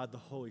 and God the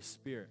Holy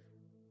Spirit.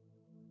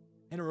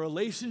 And a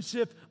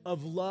relationship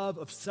of love,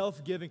 of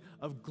self-giving,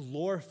 of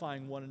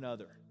glorifying one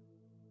another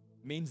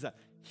means that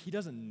he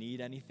doesn't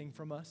need anything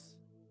from us.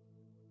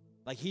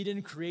 Like he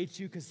didn't create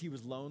you because he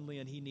was lonely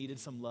and he needed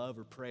some love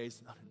or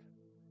praise. No.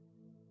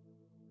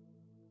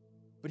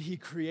 But he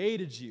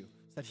created you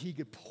so that he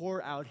could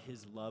pour out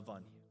his love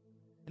on you.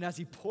 And as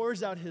he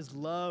pours out his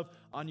love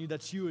on you,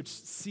 that you would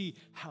see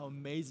how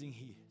amazing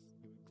he is.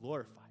 You would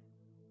glorify him.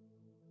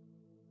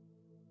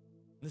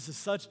 This is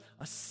such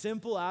a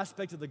simple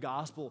aspect of the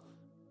gospel.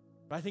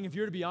 But I think if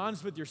you're to be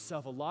honest with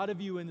yourself, a lot of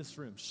you in this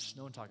room,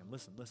 no one talking,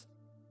 listen.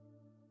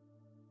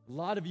 A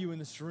lot of you in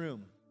this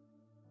room,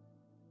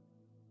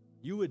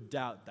 you would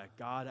doubt that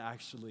God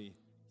actually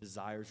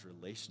desires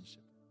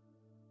relationship.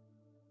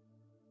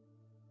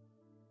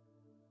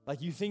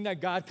 Like you think that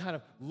God kind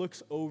of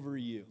looks over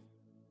you.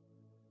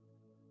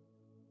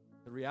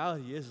 The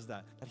reality is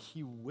that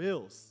he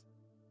wills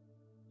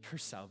your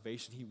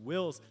salvation. He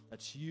wills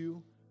that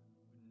you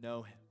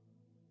know him.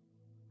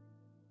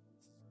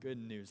 good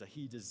news that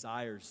he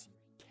desires you,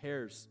 he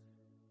cares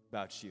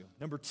about you.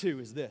 Number 2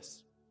 is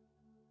this.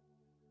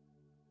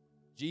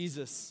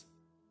 Jesus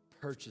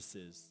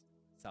purchases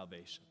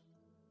salvation.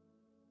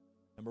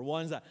 Number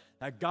 1 is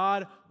that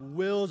God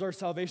wills our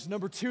salvation.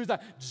 Number 2 is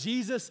that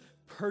Jesus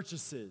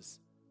purchases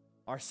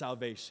our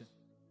salvation.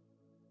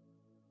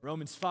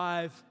 Romans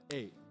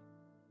 5:8.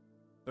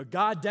 But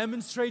God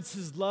demonstrates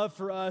his love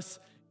for us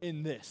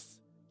in this,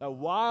 that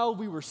while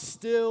we were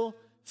still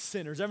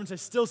sinners, everyone say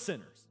still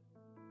sinners.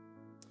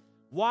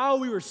 While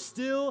we were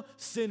still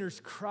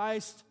sinners,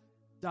 Christ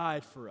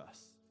died for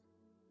us.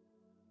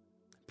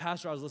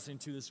 Pastor I was listening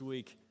to this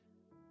week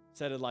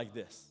said it like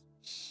this.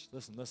 Shh,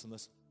 listen.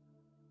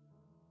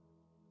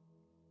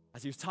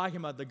 As he was talking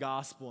about the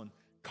gospel and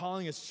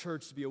calling his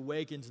church to be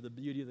awakened to the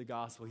beauty of the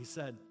gospel, he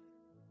said,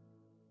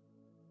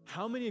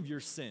 how many of your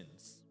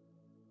sins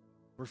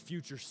were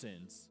future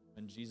sins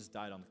when Jesus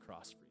died on the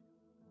cross for you?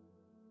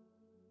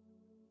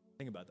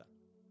 Think about that.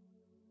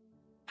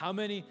 How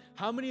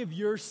many of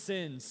your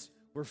sins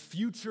were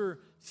future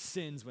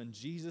sins when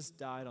Jesus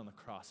died on the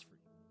cross for you?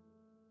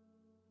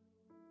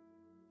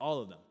 All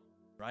of them,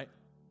 right?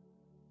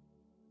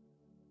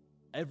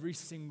 Every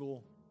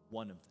single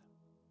one of them.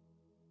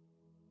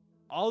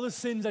 All the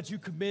sins that you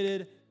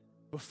committed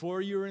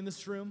before you were in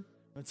this room,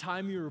 from the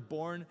time you were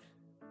born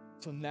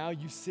till now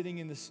you sitting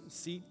in this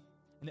seat,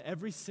 and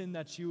every sin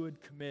that you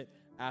would commit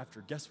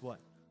after, guess what?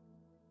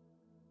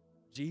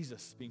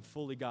 Jesus, being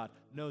fully God,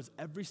 knows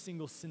every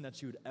single sin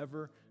that you would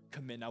ever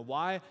commit. Now,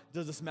 why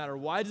does this matter?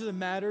 Why does it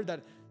matter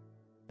that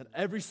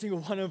every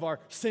single one of our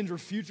sins were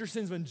future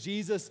sins when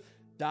Jesus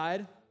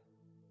died?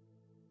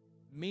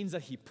 It means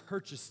that he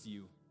purchased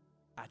you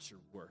at your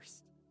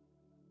worst.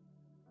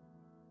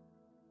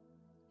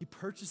 He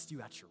purchased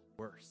you at your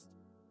worst.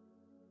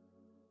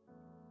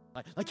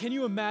 Like, can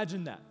you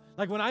imagine that?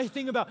 Like, when I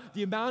think about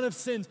the amount of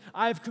sins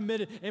I've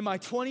committed in my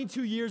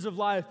 22 years of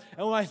life,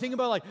 and when I think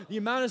about, like, the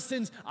amount of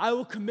sins I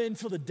will commit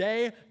until the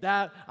day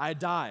that I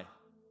die,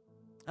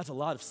 that's a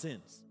lot of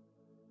sins.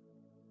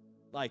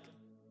 Like,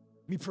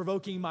 me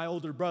provoking my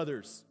older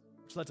brothers,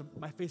 which led to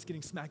my face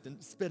getting smacked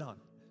and spit on.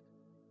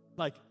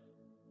 Like,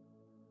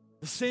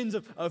 the sins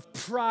of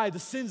pride, the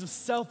sins of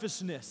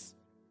selfishness,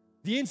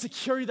 the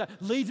insecurity that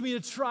leads me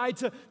to try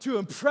to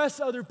impress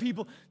other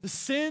people, the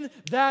sin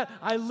that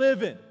I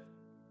live in.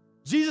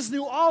 Jesus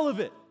knew all of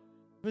it.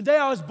 From the day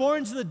I was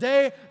born to the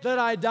day that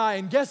I die.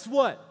 And guess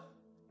what?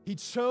 He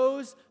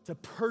chose to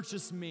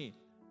purchase me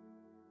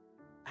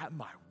at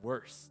my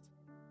worst.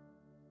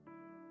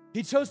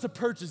 He chose to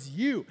purchase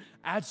you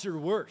at your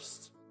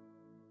worst.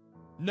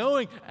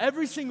 Knowing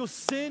every single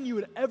sin you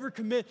would ever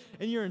commit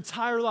in your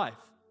entire life.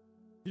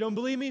 You don't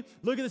believe me?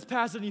 Look at this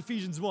passage in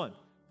Ephesians 1.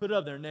 Put it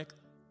up there, Nick.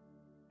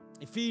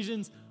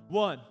 Ephesians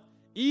 1.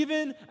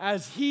 Even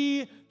as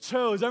he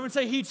chose. Everyone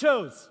say he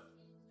chose.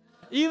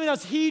 Even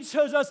as he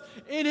chose us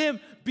in him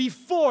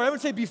before. Everyone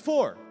say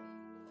before.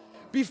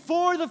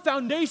 Before the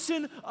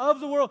foundation of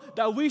the world,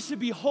 that we should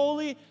be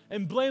holy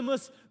and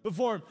blameless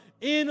before him.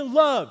 In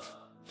love,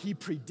 he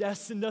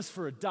predestined us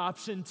for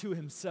adoption to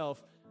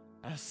himself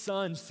as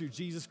sons through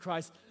Jesus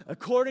Christ,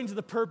 according to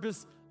the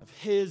purpose of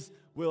his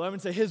will. Everyone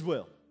say his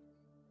will.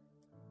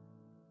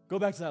 Go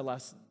back to that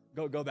last,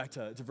 go back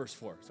to verse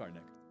 4. Sorry,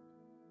 Nick.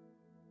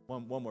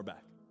 One more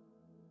back.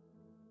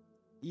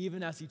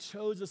 Even as he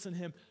chose us in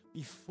him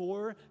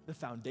before the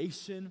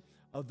foundation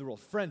of the world.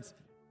 Friends,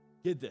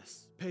 get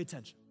this. Pay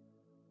attention.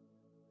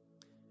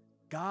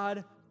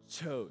 God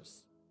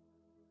chose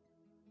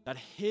that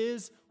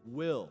his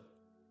will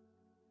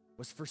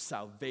was for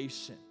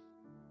salvation,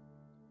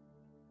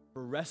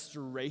 for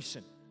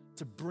restoration,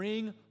 to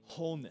bring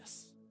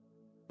wholeness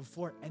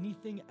before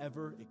anything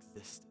ever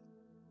existed.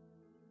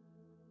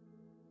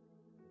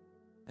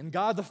 And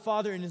God the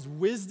Father, in his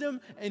wisdom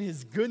and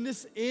his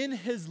goodness, in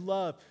his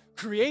love,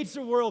 creates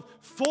a world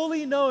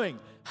fully knowing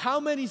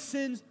how many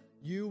sins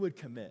you would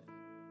commit.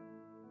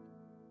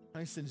 How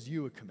many sins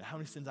you would commit. How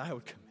many sins I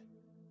would commit.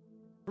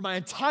 For my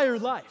entire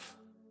life.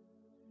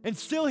 And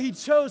still he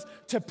chose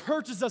to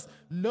purchase us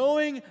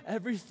knowing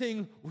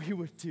everything we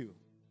would do.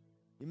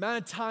 The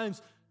amount of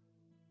times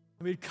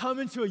we'd come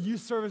into a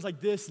youth service like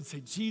this and say,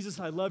 Jesus,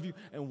 I love you,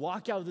 and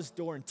walk out of this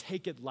door and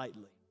take it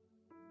lightly.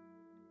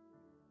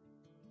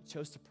 He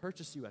chose to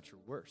purchase you at your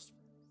worst.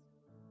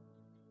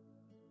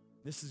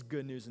 This is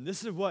good news, and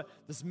this is what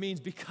this means.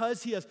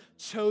 Because he has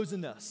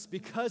chosen us,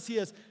 because he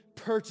has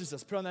purchased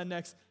us. Put on that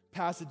next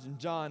passage in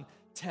John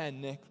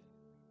 10, Nick.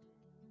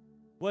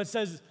 What it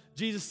says,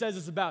 Jesus says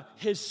it's about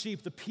his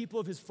sheep, the people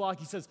of his flock.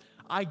 He says,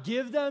 I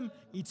give them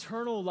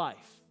eternal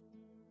life,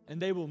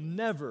 and they will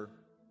never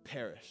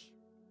perish,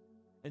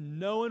 and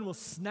no one will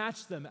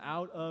snatch them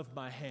out of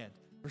my hand.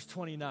 Verse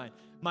 29,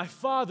 my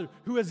Father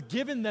who has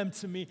given them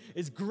to me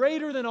is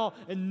greater than all,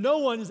 and no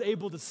one is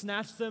able to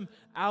snatch them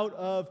out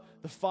of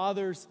the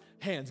Father's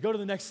hands. Go to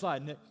the next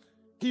slide, Nick.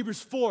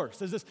 Hebrews 4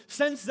 says this,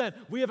 since then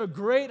we have a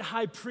great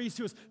high priest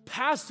who has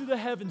passed through the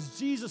heavens,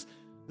 Jesus,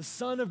 the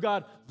Son of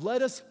God.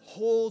 Let us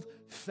hold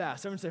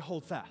fast. Everyone say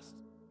hold fast.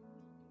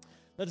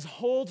 Let us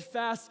hold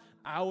fast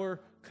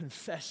our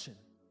confession.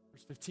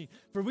 Verse 15.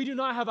 For we do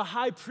not have a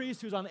high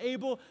priest who is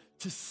unable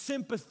to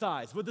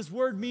sympathize. What this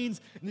word means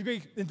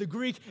in the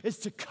Greek is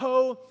to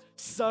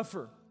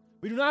co-suffer.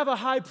 We do not have a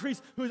high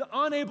priest who is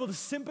unable to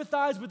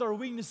sympathize with our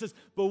weaknesses,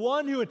 but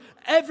one who in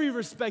every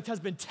respect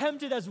has been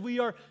tempted as we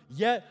are,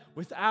 yet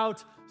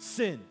without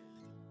sin.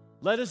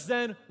 Let us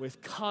then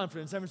with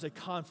confidence, everyone say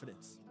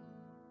confidence.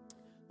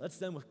 Let's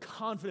then with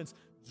confidence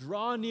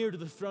draw near to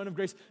the throne of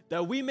grace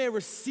that we may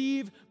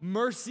receive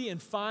mercy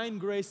and find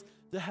grace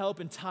to help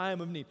in time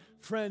of need.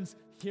 Friends,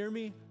 hear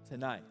me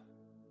tonight.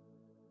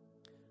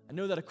 I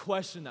know that a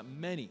question that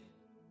many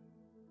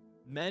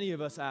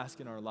of us ask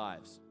in our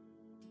lives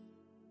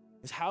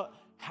is how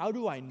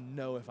do I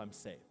know if I'm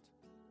saved?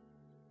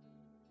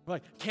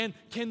 Like, can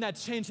that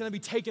change? Can that be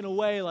taken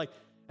away? Like,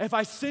 if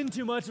I sin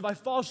too much, if I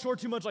fall short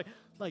too much,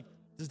 like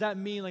does that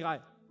mean I'm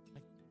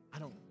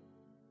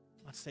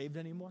not saved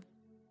anymore?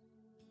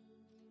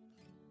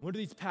 What do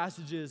these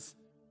passages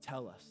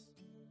tell us?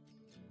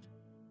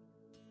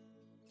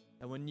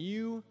 That when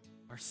you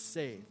are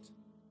saved,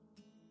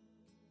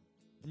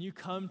 when you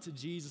come to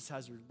Jesus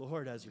as your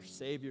Lord, as your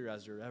Savior,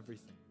 as your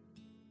everything,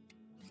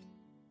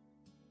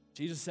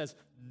 Jesus says,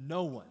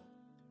 no one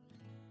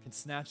can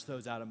snatch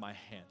those out of my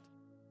hand.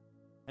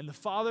 And the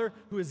Father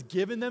who has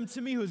given them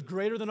to me, who is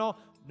greater than all,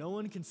 no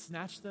one can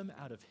snatch them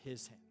out of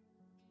his hand.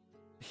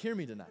 Hear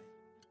me tonight.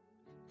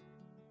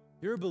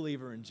 You're a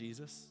believer in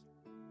Jesus.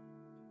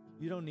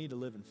 You don't need to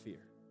live in fear.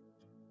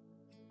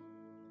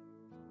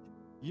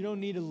 You don't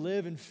need to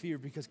live in fear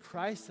because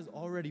Christ has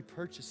already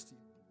purchased you.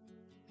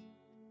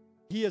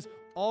 He has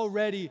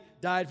already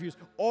died for you. He's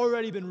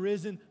already been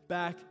risen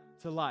back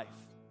to life.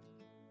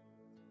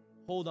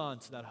 Hold on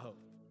to that hope.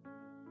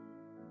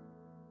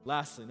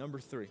 Lastly, number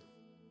 3,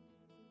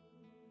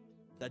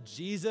 that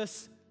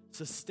Jesus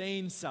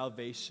sustains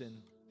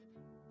salvation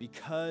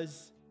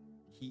because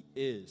he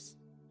is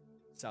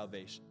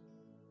salvation.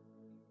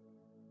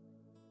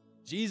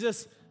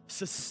 Jesus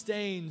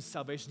sustains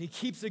salvation. He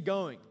keeps it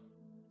going.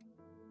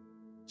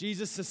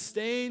 Jesus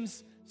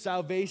sustains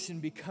salvation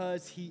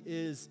because he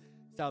is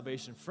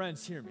salvation.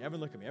 Friends, hear me.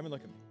 Everyone look at me. Everyone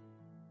look at me.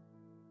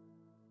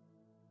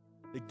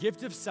 The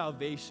gift of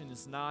salvation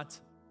is not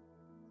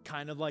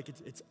kind of like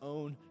its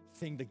own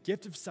thing. The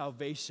gift of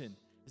salvation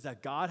is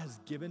that God has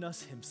given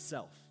us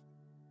himself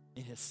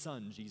in his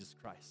Son, Jesus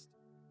Christ.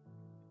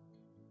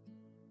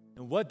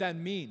 And what that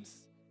means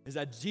is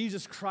that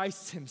Jesus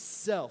Christ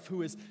himself,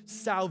 who is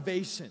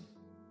salvation,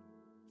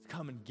 has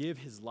come and give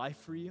his life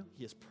for you.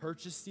 He has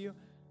purchased you.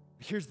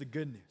 Here's the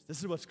good news. This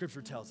is what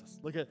Scripture tells us.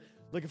 Look at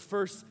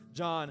 1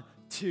 John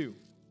 2.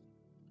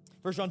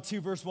 1 John 2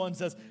 verse 1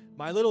 says,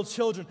 my little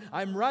children,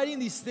 I'm writing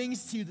these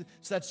things to you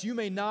so that you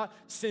may not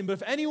sin. But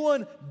if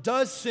anyone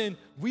does sin,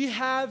 we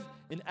have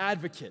an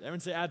advocate. Everyone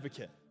say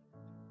advocate.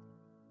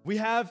 We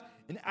have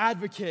an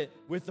advocate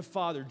with the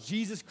Father,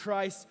 Jesus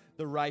Christ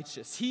the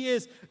righteous. He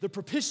is the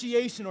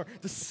propitiation or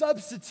the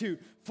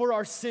substitute for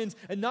our sins,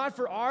 and not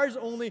for ours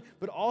only,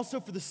 but also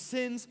for the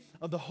sins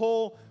of the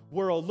whole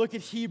world. Look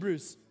at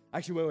Hebrews.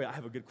 Actually, wait, I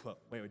have a good quote.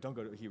 Wait, don't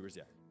go to Hebrews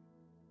yet.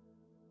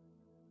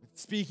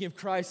 Speaking of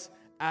Christ's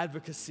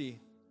advocacy,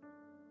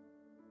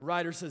 the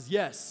writer says,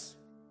 yes,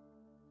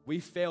 we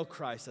fail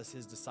Christ as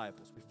his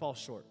disciples. We fall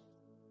short.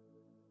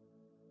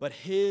 But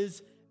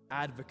his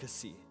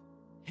advocacy,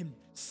 him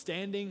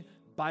standing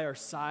by our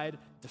side,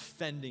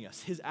 defending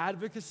us, his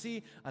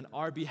advocacy on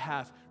our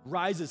behalf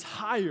rises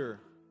higher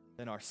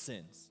than our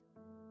sins.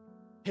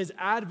 His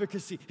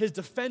advocacy, his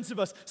defense of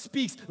us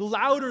speaks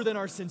louder than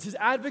our sins. His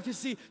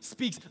advocacy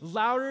speaks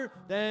louder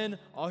than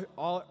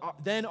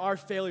our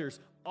failures.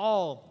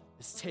 All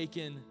is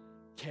taken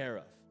care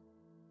of.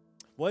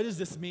 What does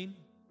this mean?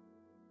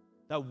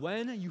 That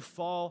when you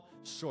fall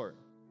short,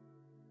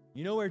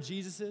 you know where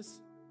Jesus is?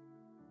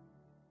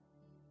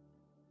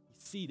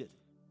 He's seated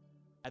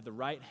at the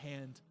right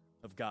hand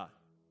of God.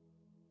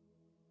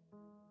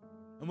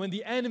 And when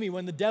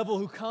the devil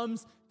who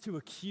comes to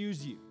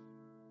accuse you,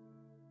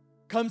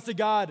 comes to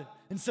God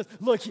and says,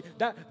 look,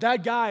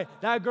 that guy,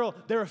 that girl,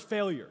 they're a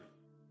failure.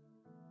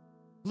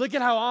 Look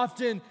at how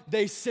often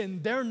they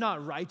sin. They're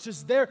not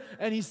righteous.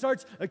 And he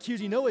starts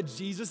accusing. You know what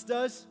Jesus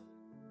does?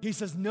 He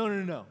says,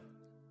 no.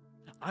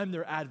 I'm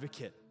their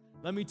advocate.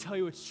 Let me tell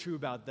you what's true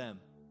about them.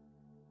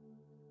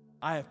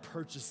 I have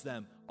purchased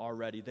them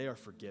already. They are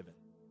forgiven.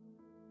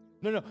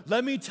 No,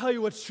 let me tell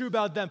you what's true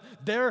about them.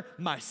 They're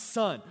my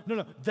son.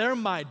 No, they're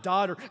my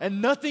daughter.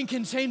 And nothing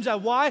can change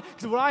that. Why?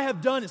 Because what I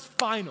have done is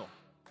final.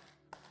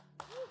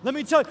 Let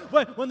me tell you,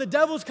 when the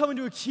devil's coming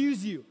to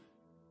accuse you,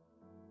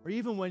 or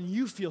even when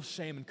you feel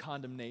shame and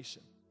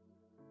condemnation,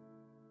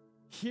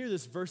 hear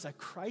this verse that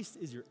Christ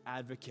is your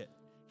advocate.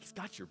 He's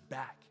got your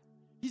back.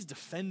 He's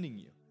defending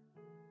you.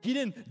 He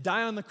didn't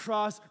die on the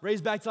cross,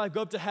 raise back to life,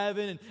 go up to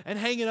heaven, and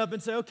hang it up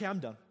and say, okay, I'm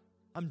done.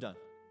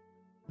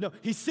 No,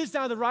 he sits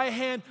down at the right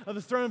hand of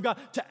the throne of God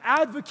to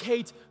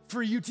advocate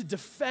for you, to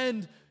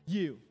defend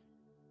you.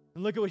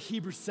 And look at what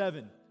Hebrews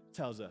 7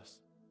 tells us.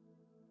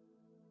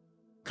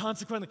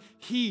 Consequently,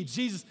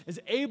 Jesus, is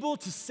able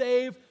to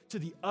save to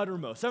the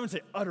uttermost. Everyone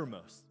say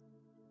uttermost.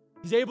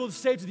 He's able to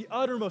save to the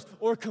uttermost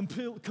or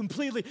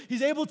completely.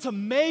 He's able to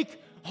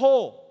make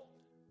whole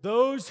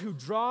those who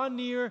draw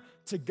near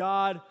to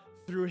God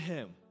through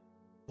him.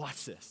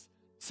 Watch this.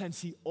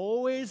 Since he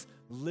always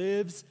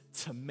lives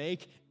to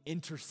make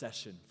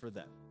intercession for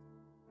them.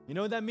 You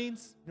know what that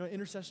means? You know what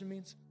intercession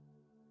means?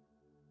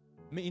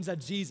 It means that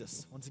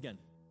Jesus, once again,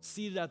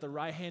 seated at the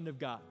right hand of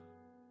God,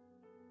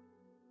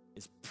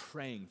 is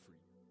praying for you.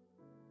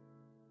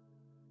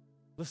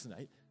 Listen,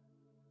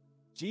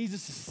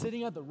 Jesus is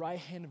sitting at the right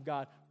hand of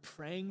God,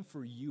 praying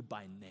for you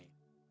by name.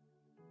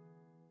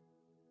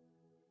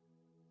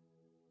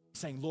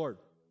 Saying, Lord,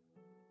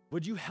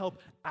 would you help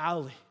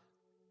Allie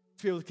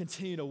to be able to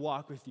continue to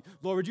walk with you?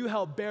 Lord, would you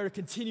help Bear to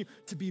continue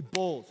to be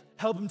bold?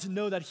 Help him to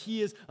know that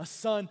he is a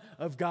son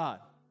of God.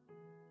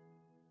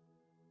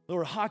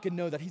 Lord, Hawk can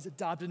know that he's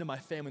adopted into my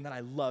family and that I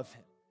love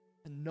him.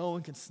 And no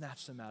one can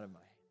snatch them out of my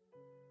hand.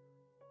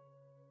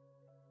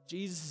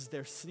 Jesus is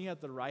there sitting at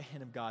the right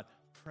hand of God,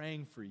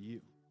 praying for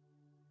you.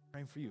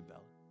 Praying for you, Bella.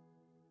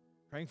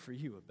 Praying for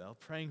you, Abel.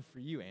 Praying for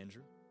you,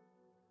 Andrew.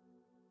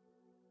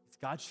 He's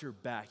got your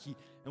back.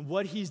 And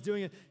what he's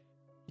doing,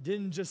 he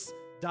didn't just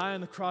die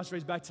on the cross,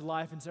 raise back to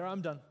life and say,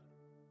 I'm done.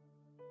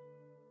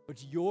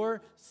 But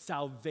your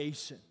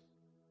salvation,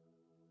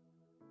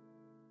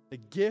 the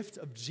gift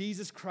of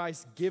Jesus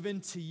Christ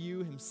given to you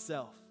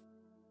himself,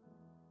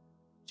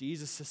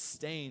 Jesus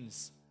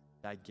sustains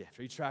that gift.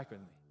 Are you tracking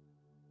with me?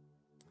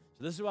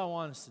 So this is what I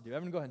want us to do.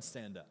 Everyone go ahead and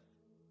stand up.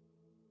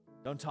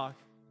 Don't talk.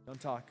 Don't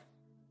talk.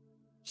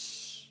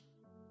 Shh.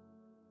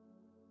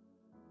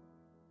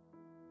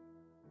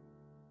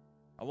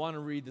 I want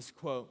to read this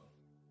quote.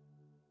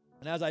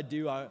 And as I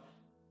do, I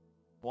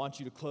want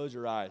you to close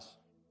your eyes.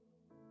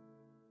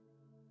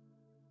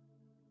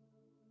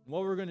 And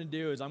what we're going to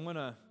do is I'm going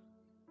to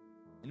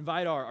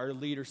invite our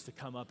leaders to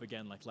come up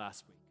again like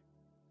last week.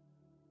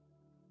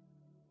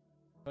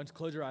 Go ahead and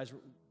close your eyes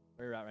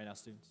where you're at right now,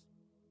 students.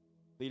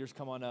 Leaders,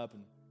 come on up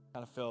and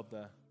kind of fill up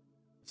the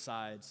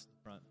sides,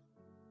 the front.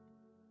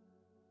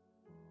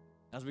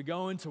 As we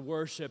go into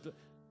worship,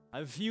 I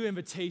have a few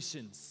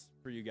invitations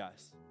for you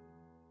guys.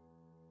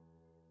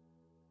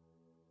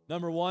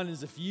 Number one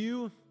is if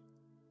you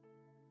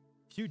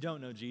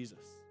don't know Jesus,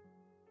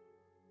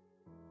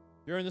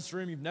 if you're in this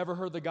room, you've never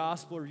heard the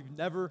gospel, or you've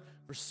never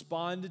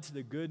responded to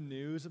the good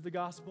news of the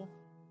gospel,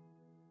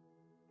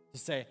 to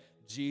say,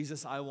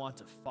 Jesus, I want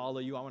to follow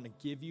you. I want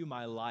to give you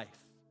my life.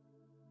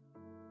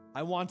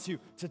 I want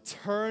to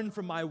turn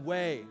from my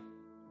way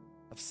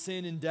of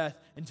sin and death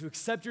and to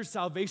accept your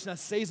salvation that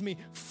saves me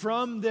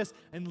from this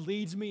and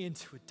leads me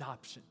into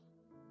adoption.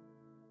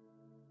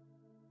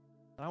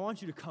 And I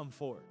want you to come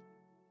forward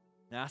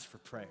and ask for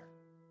prayer.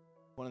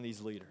 One of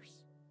these leaders.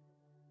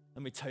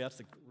 Let me tell you, that's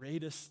the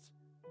greatest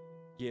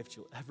gift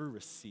you'll ever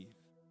receive.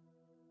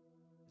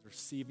 Is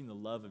receiving the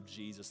love of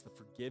Jesus, the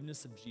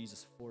forgiveness of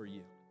Jesus for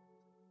you.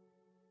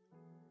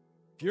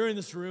 If you're in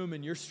this room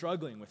and you're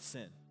struggling with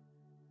sin,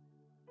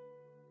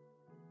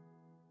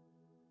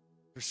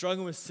 you're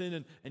struggling with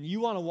sin and you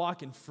want to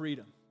walk in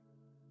freedom,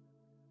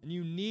 and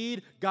you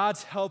need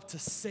God's help to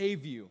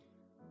save you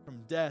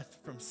from death,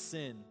 from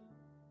sin,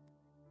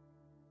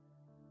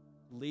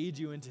 lead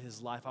you into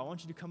his life, I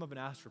want you to come up and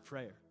ask for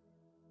prayer.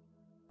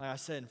 Like I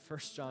said in 1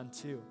 John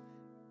 2, when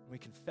we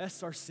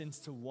confess our sins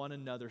to one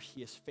another,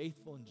 he is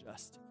faithful and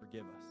just to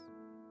forgive us.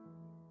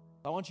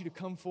 I want you to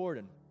come forward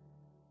and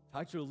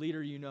talk to a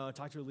leader you know,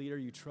 talk to a leader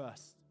you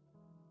trust.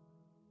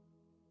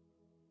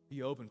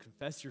 Be open,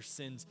 confess your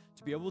sins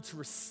to be able to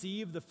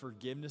receive the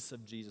forgiveness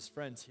of Jesus.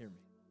 Friends, hear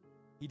me.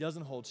 He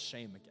doesn't hold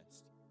shame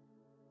against you.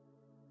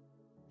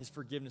 His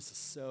forgiveness is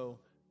so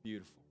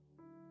beautiful.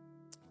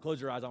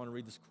 Close your eyes. I want to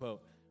read this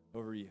quote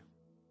over you.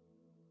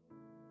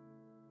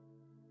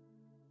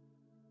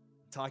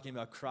 Talking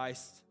about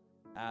Christ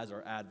as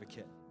our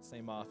advocate.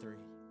 Same author.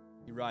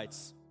 He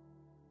writes,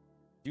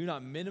 do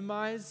not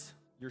minimize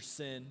your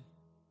sin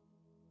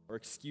or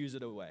excuse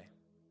it away.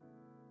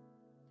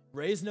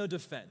 Raise no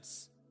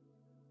defense.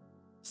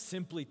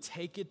 Simply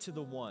take it to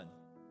the one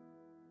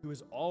who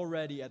is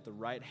already at the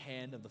right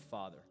hand of the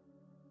Father,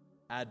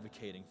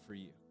 advocating for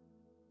you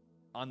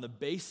on the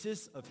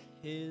basis of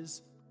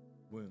his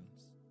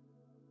wounds.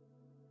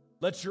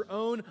 Let your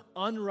own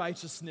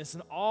unrighteousness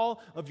and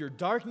all of your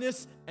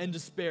darkness and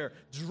despair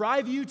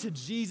drive you to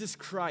Jesus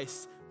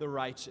Christ, the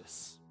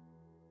righteous,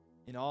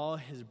 in all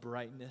his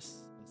brightness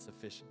and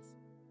sufficiency.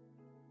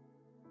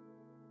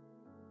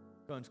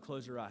 Go and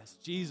close your eyes.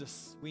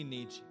 Jesus, we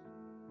need you.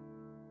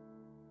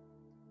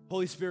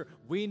 Holy Spirit,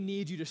 we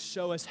need you to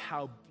show us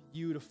how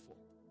beautiful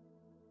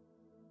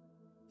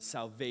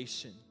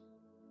salvation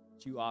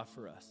that you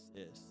offer us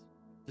is.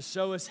 To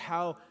show us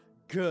how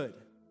good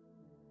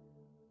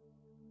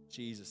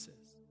Jesus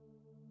is.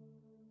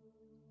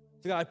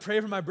 So God, I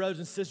pray for my brothers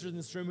and sisters in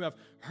this room who have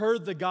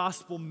heard the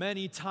gospel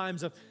many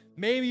times, have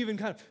maybe even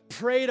kind of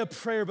prayed a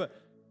prayer, but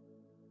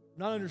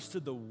not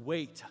understood the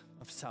weight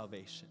of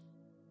salvation.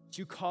 That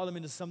you call them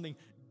into something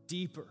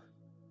deeper,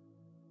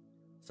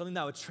 something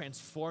that would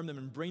transform them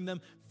and bring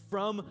them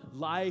from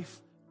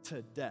life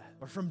to death,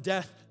 or from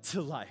death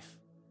to life.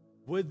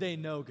 Would they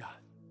know, God,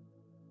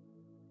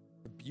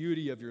 the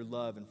beauty of your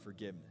love and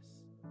forgiveness?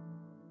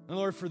 And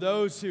Lord, for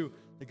those who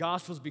the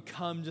gospel's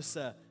become just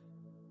a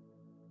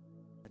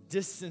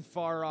distant,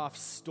 far-off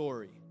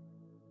story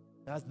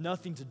that has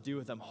nothing to do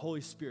with them,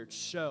 Holy Spirit,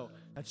 show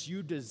that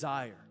you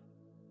desire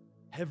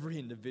every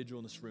individual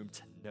in this room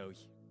to know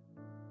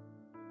you,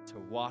 to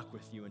walk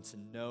with you, and to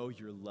know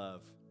your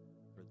love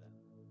for them.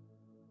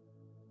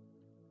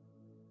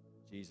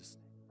 In Jesus' name.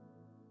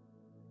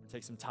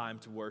 Take some time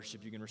to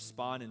worship. You can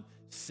respond in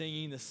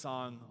singing the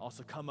song.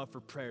 Also come up for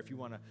prayer if you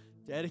want to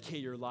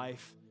dedicate your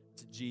life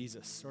to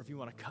Jesus, or if you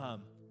want to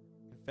come,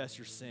 confess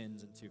your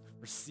sins, and to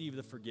receive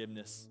the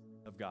forgiveness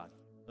of God.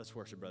 Let's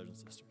worship, brothers and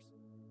sisters.